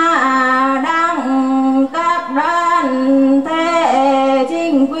Thượng Hạ đăng các đoàn thể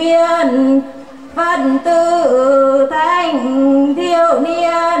chính quyền Phật tử thanh thiếu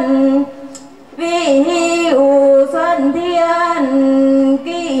niên vì hữu xuân thiên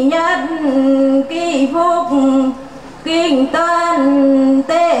kỷ nhất kỷ phúc kinh tân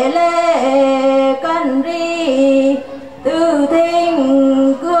tệ lệ cân ri từ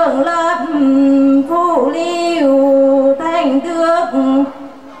thinh cường lập phụ lưu thành tước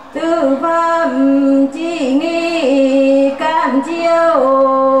từ phẩm chỉ nghi cam chiêu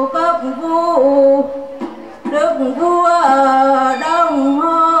cốc vụ đức vua đông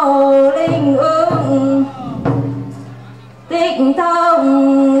hồ linh ưng tịnh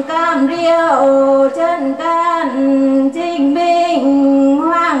thông cam riêu chân can trinh minh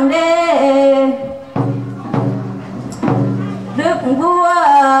hoàng đế đức vua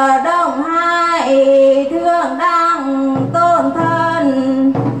đông hải thượng đăng tôn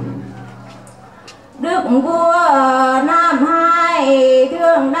thân đức vua nam hải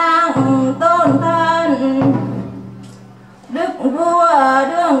thượng đăng tôn thân đức vua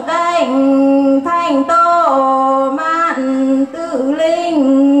đường cảnh thành tô mạn tự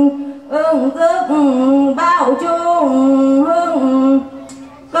linh ưng tức bảo trung hưng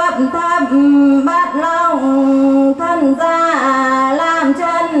cấp thấp bát long thân gia làm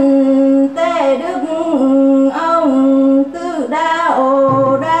chân tề đức ông tự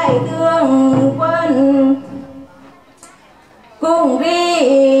đạo đại tướng quân cùng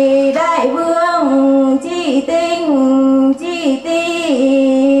vi đại vương chỉ tinh chỉ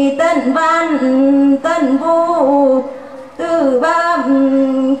ti tân văn tân vũ tử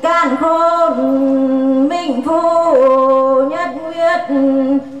bẩm càn khôn minh phu nhất quyết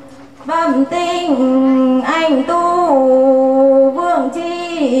bẩm tinh anh tu vương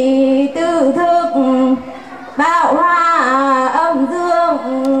chi tư thức bảo hòa âm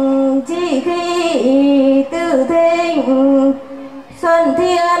dương chỉ khí tự thịnh xuân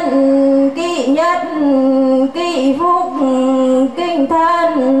thiên kỷ nhất kỷ phúc kinh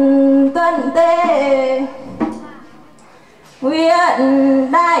thân tuân tê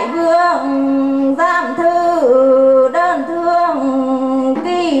nguyện đại vương giám thư đơn thương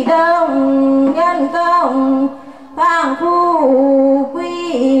kỳ đông nhân công thang khu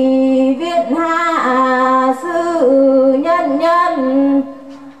quy viện hạ sư nhân nhân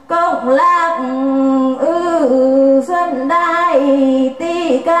cộng lạc xuân đại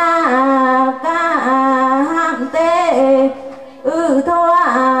ti ca ca hàm tê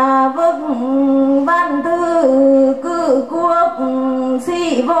thoa vức văn thư cử quốc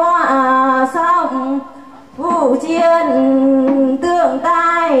sĩ võ song vũ chiến tượng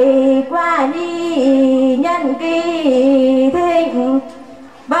tài qua nhi nhân kỳ thịnh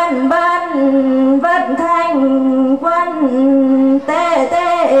bần bần vận thành quân tê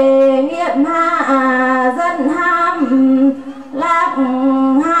tê nghiệm hạ dân ham lạc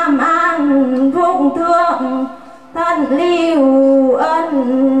ham an phúc thượng thân lưu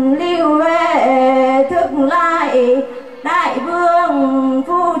ân lưu huệ thức lại đại vương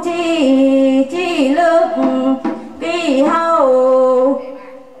phu chi lực kỳ hầu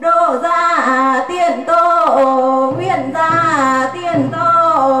độ gia tiền tô nguyên gia tiền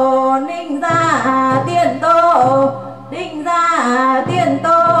tô ninh gia tiền tô đinh gia tiền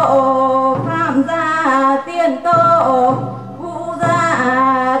tô phạm gia tiền tô vũ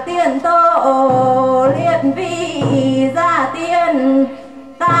gia tiền tô liệt vị gia tiền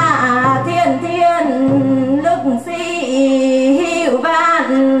tạ thiên thiên lực sĩ hữu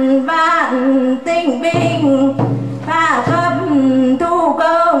vạn vạn tinh binh hạ cấp thu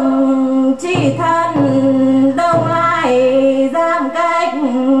công chỉ thân đông lại giam cách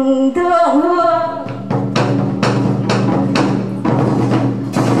thượng hương.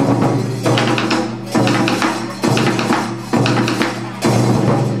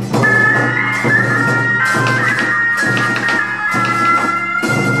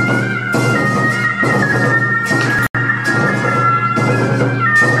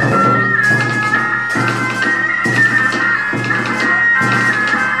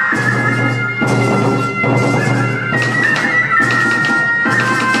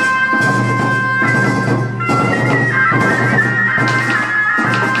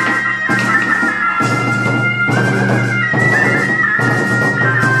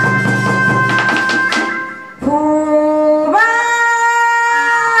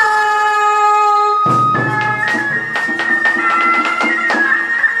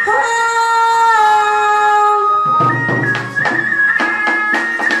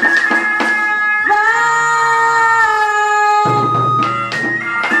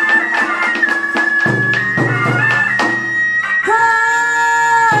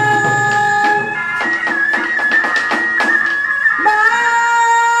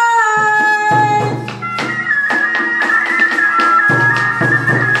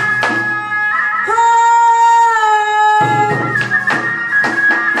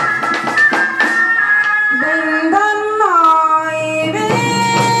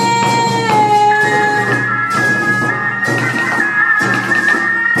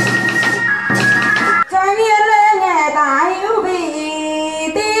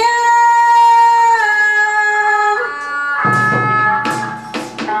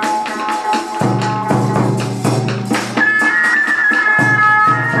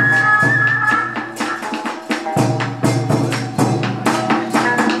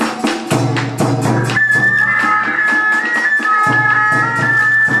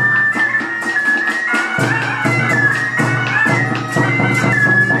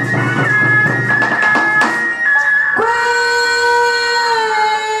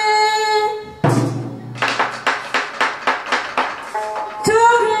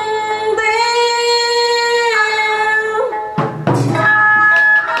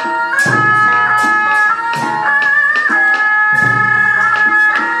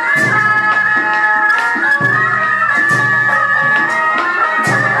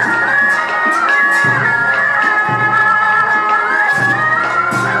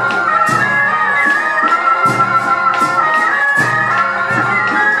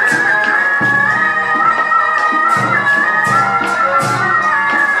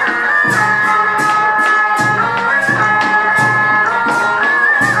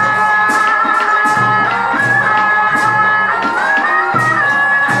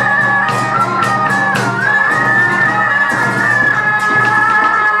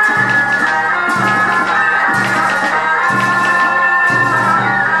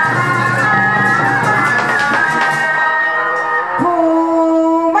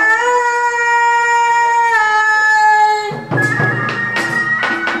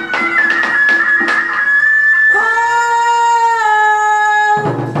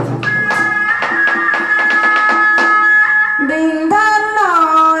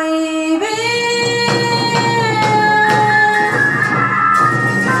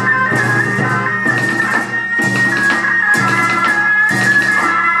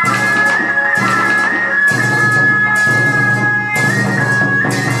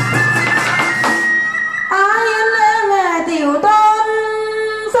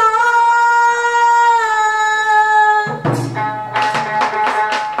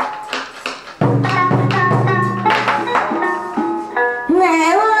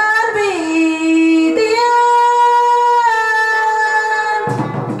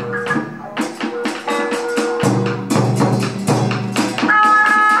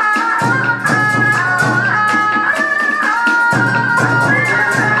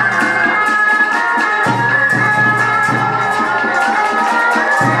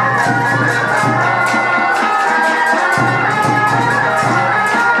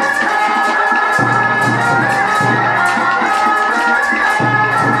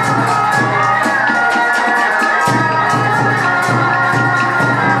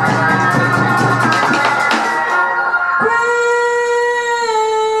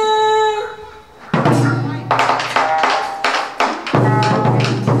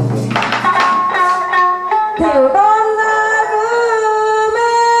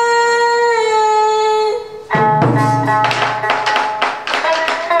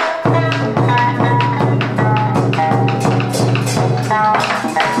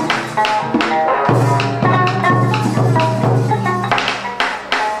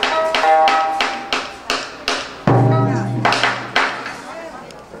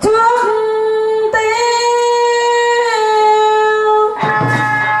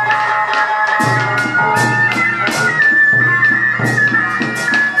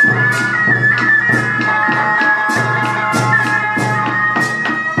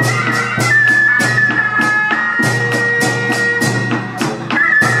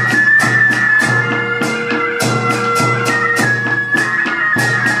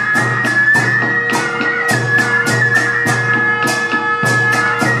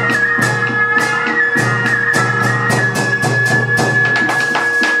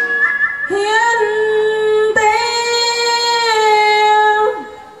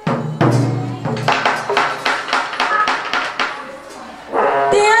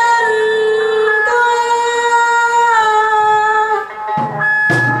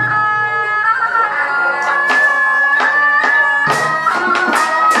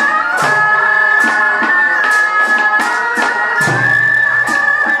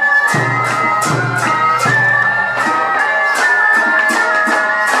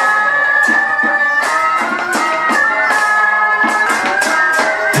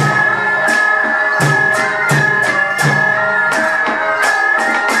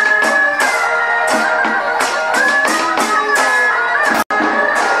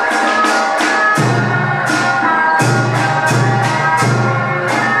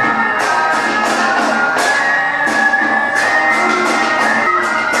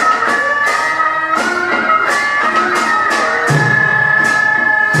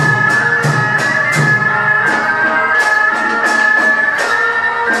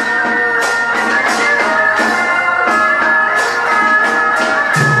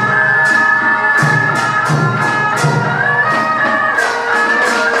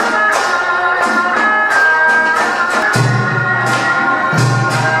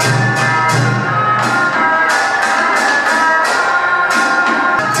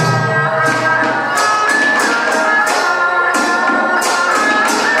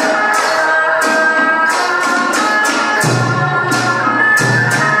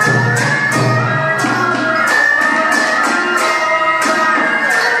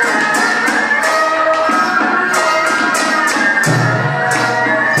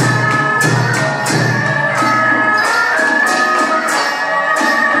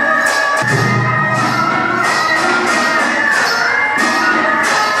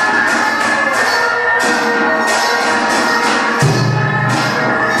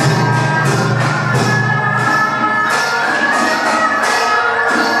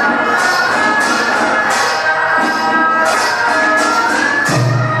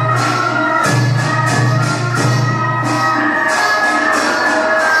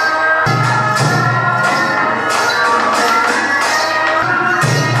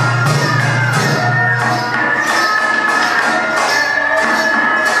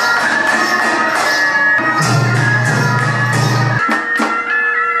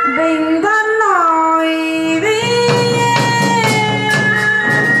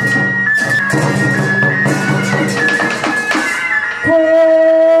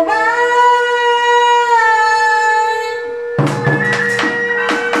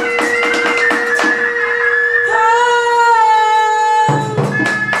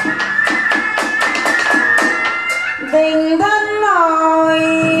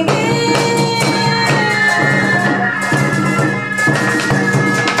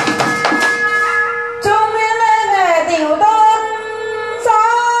 Trong miền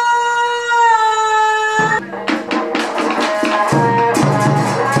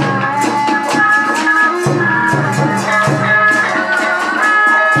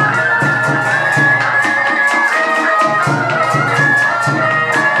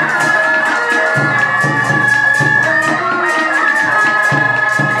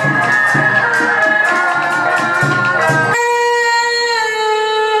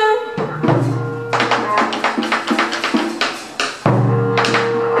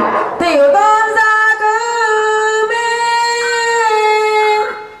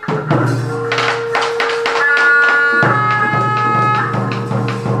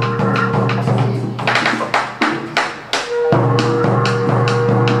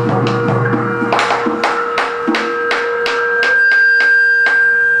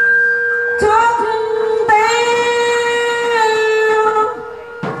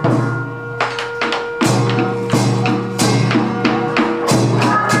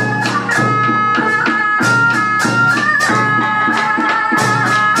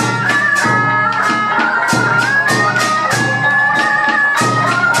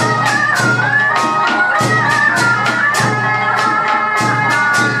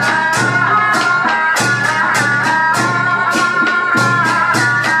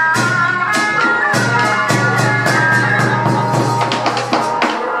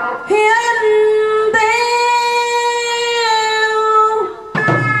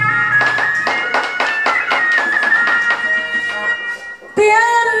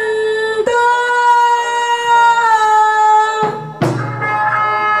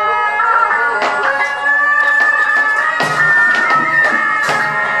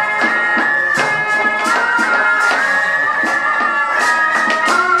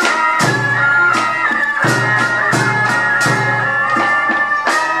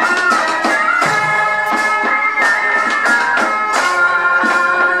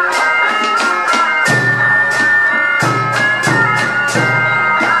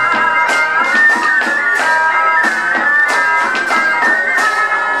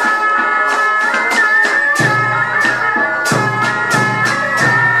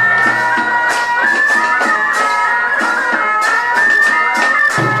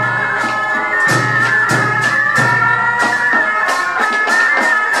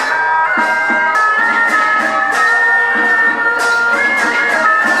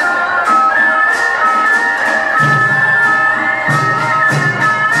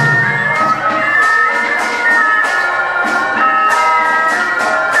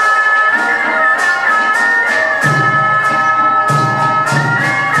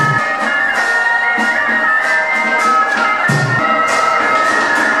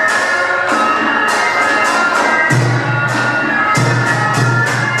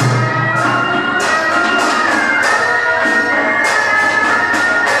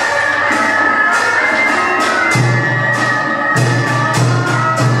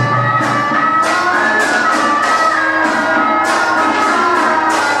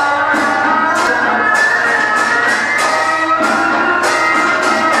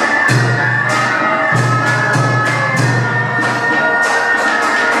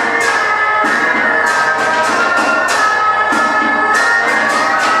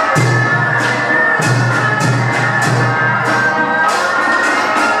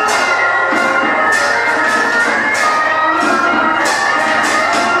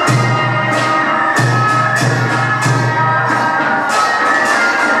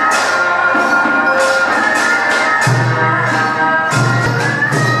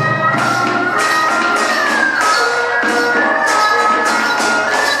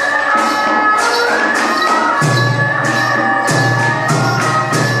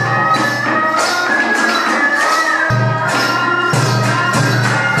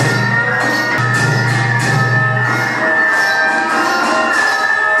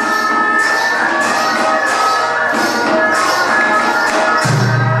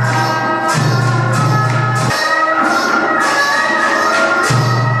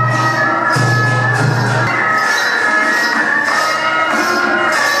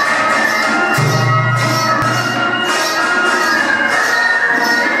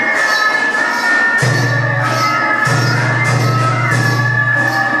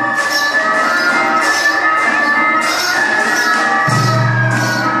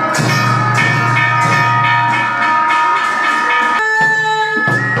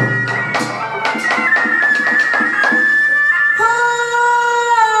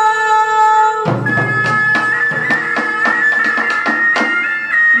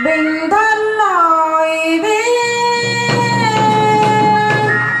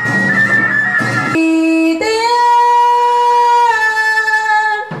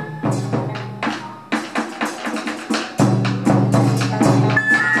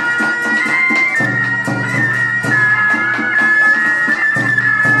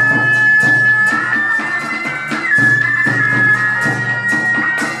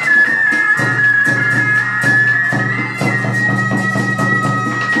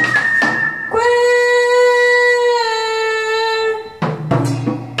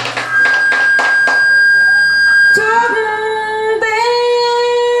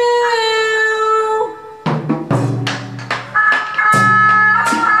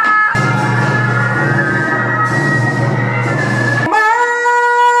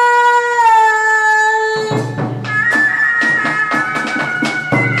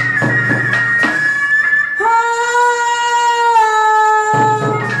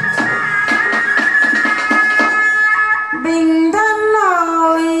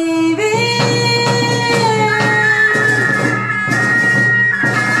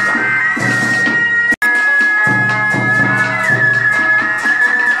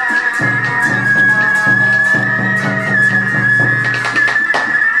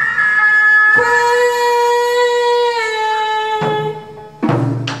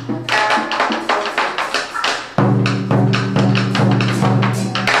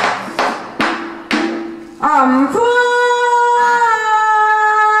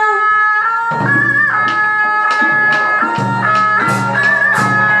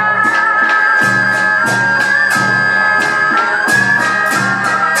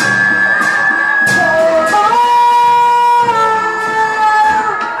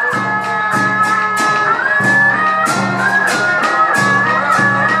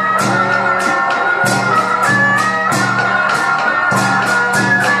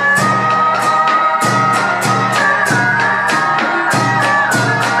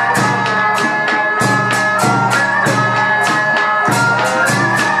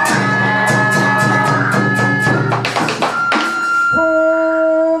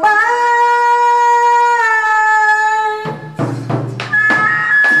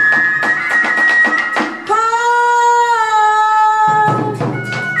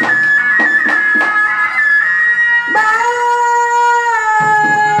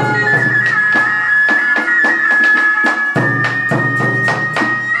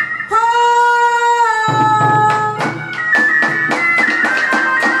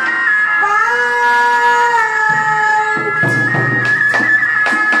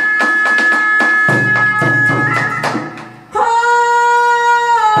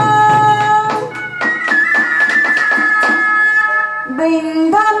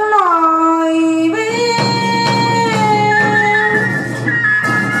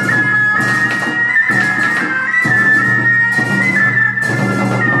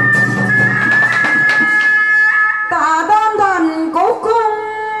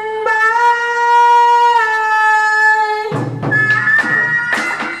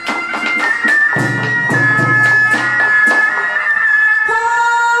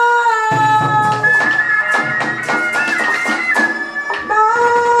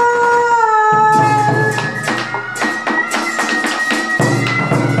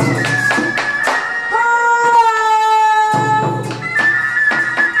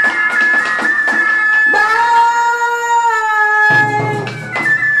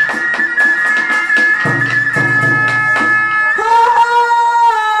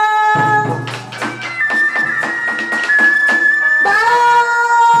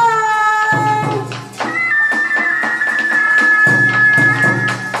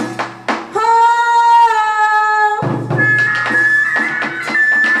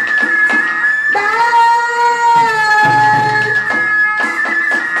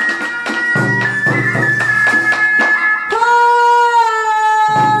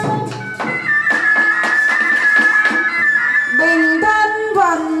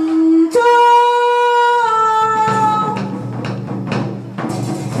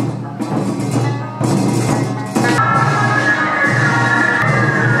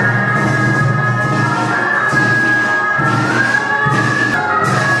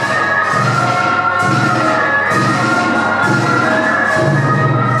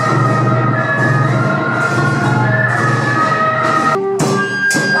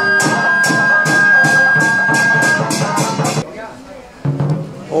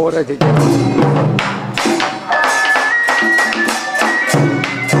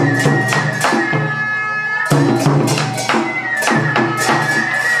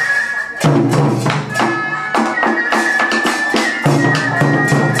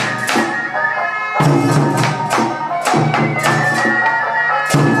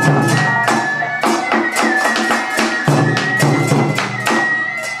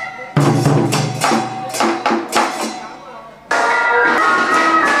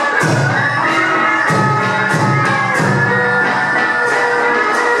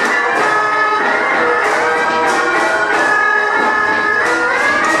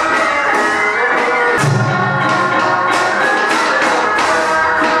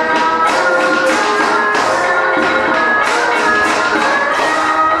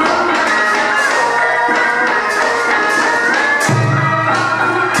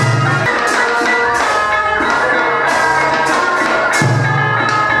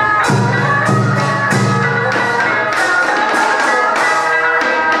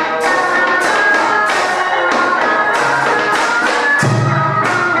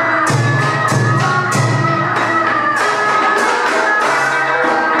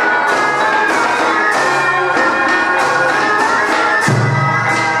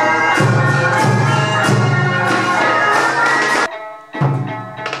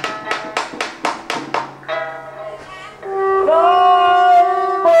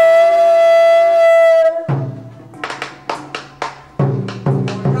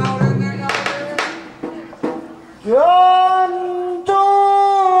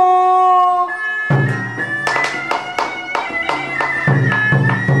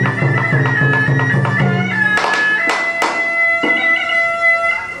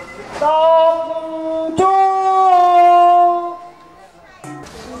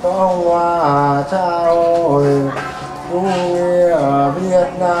xã hội chủ nghĩa Việt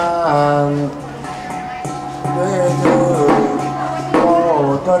Nam quê từ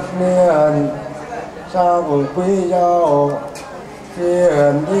cổ tất niên sao vừa quý giàu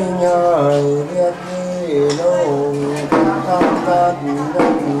tiền đi nhời biết đi lâu thăm thân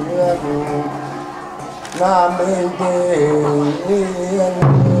nhân biết Nam Minh Tình Yên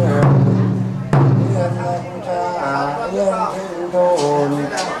Lâm Cha Yên Kinh Thôn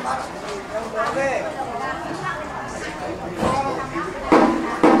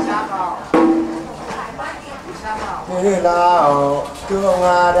Khi nào thương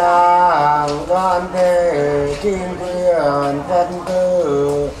đảng đoàn thể chính quyền phân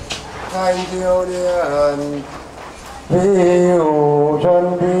cử thanh thiếu niên Phiêu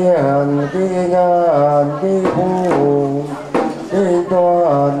xuân biển ký ngàn ký phù kinh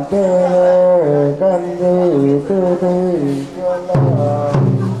toàn tê lê căn dư tư thi chuyên lạc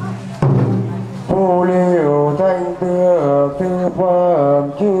phù liều thanh tược tư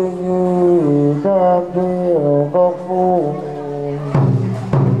phạm chi như cam điều công phu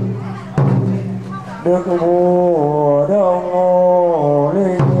đức vua đông ngô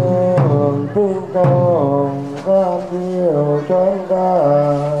linh hương tinh công cam điều chân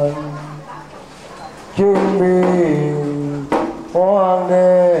đàn trưng bì hoàng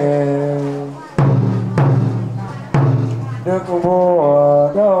đế đức vua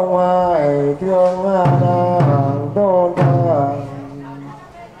đông hải thương đàng tôn thắng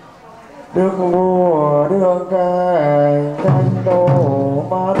đức vua đương cai thanh tổ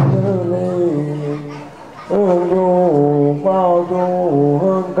mát tư ly hương du bao du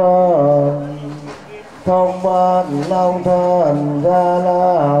hương can thông ban long thần ra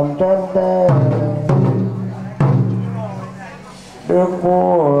làm chân tê đức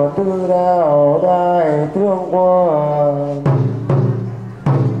vua tư đạo đại tướng quân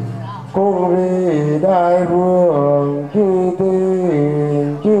cung vi đại vương chư ti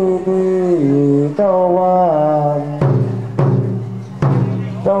tâu ban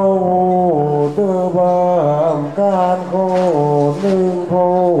tâu vũ tư bẩm can khổ linh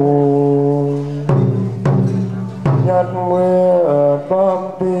khổ nhật nguyện bẩm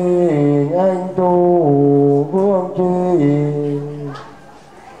tình anh tu vương chi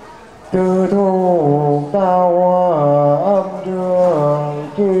từ thu tao hoa âm trường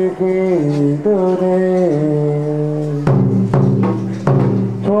chi kỳ tư đi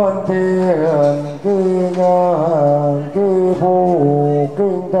xuân thiên kỳ ngàn kỳ phù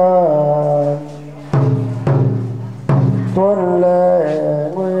kinh tàn xuân lệ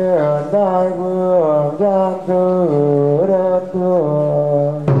nguyện đại vương giang cử đơn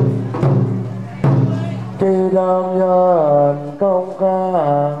thương kỳ đam nhân công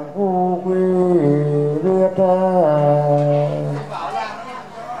càng phú quý biết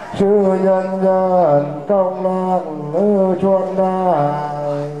sư nhân dân công năng ở chuan đài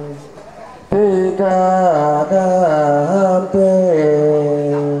thì cả ham tê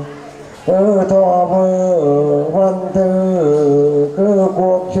ở thọ vợ văn thư cơ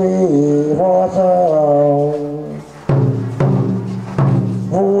quốc sĩ hoa sao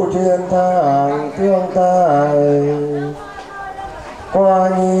vũ chiến thắng thương tài qua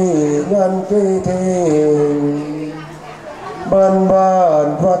nhị nhân kỳ thình bần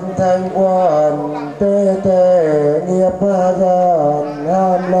bản vận thanh quan tê tê nghiệp ba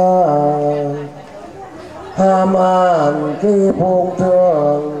gian ham an kỳ phụng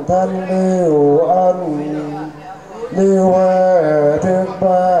thường thân lưu ân lưu huệ thức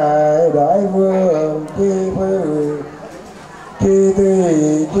bài đại vương kỳ phư kỳ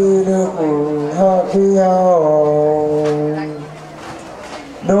tỷ kỳ đức hạ kỳ hào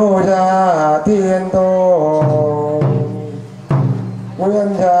đô gia thiên tô nguyên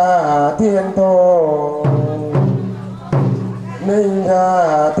gia thiên tô minh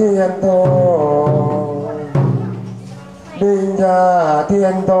gia thiên tô đinh gia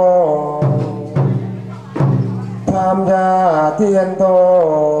thiên tô tham gia thiên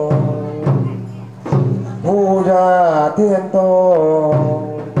tô vu gia thiên tô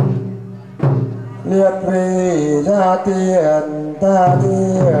liệt vì gia tiền ta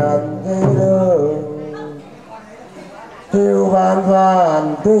tiền thế đơn thiêu vạn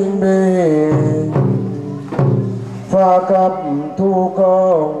vạn tinh bình pha cấp thu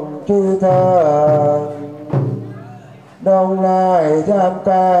công chư thần đông lai giam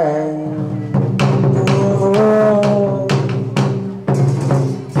cảnh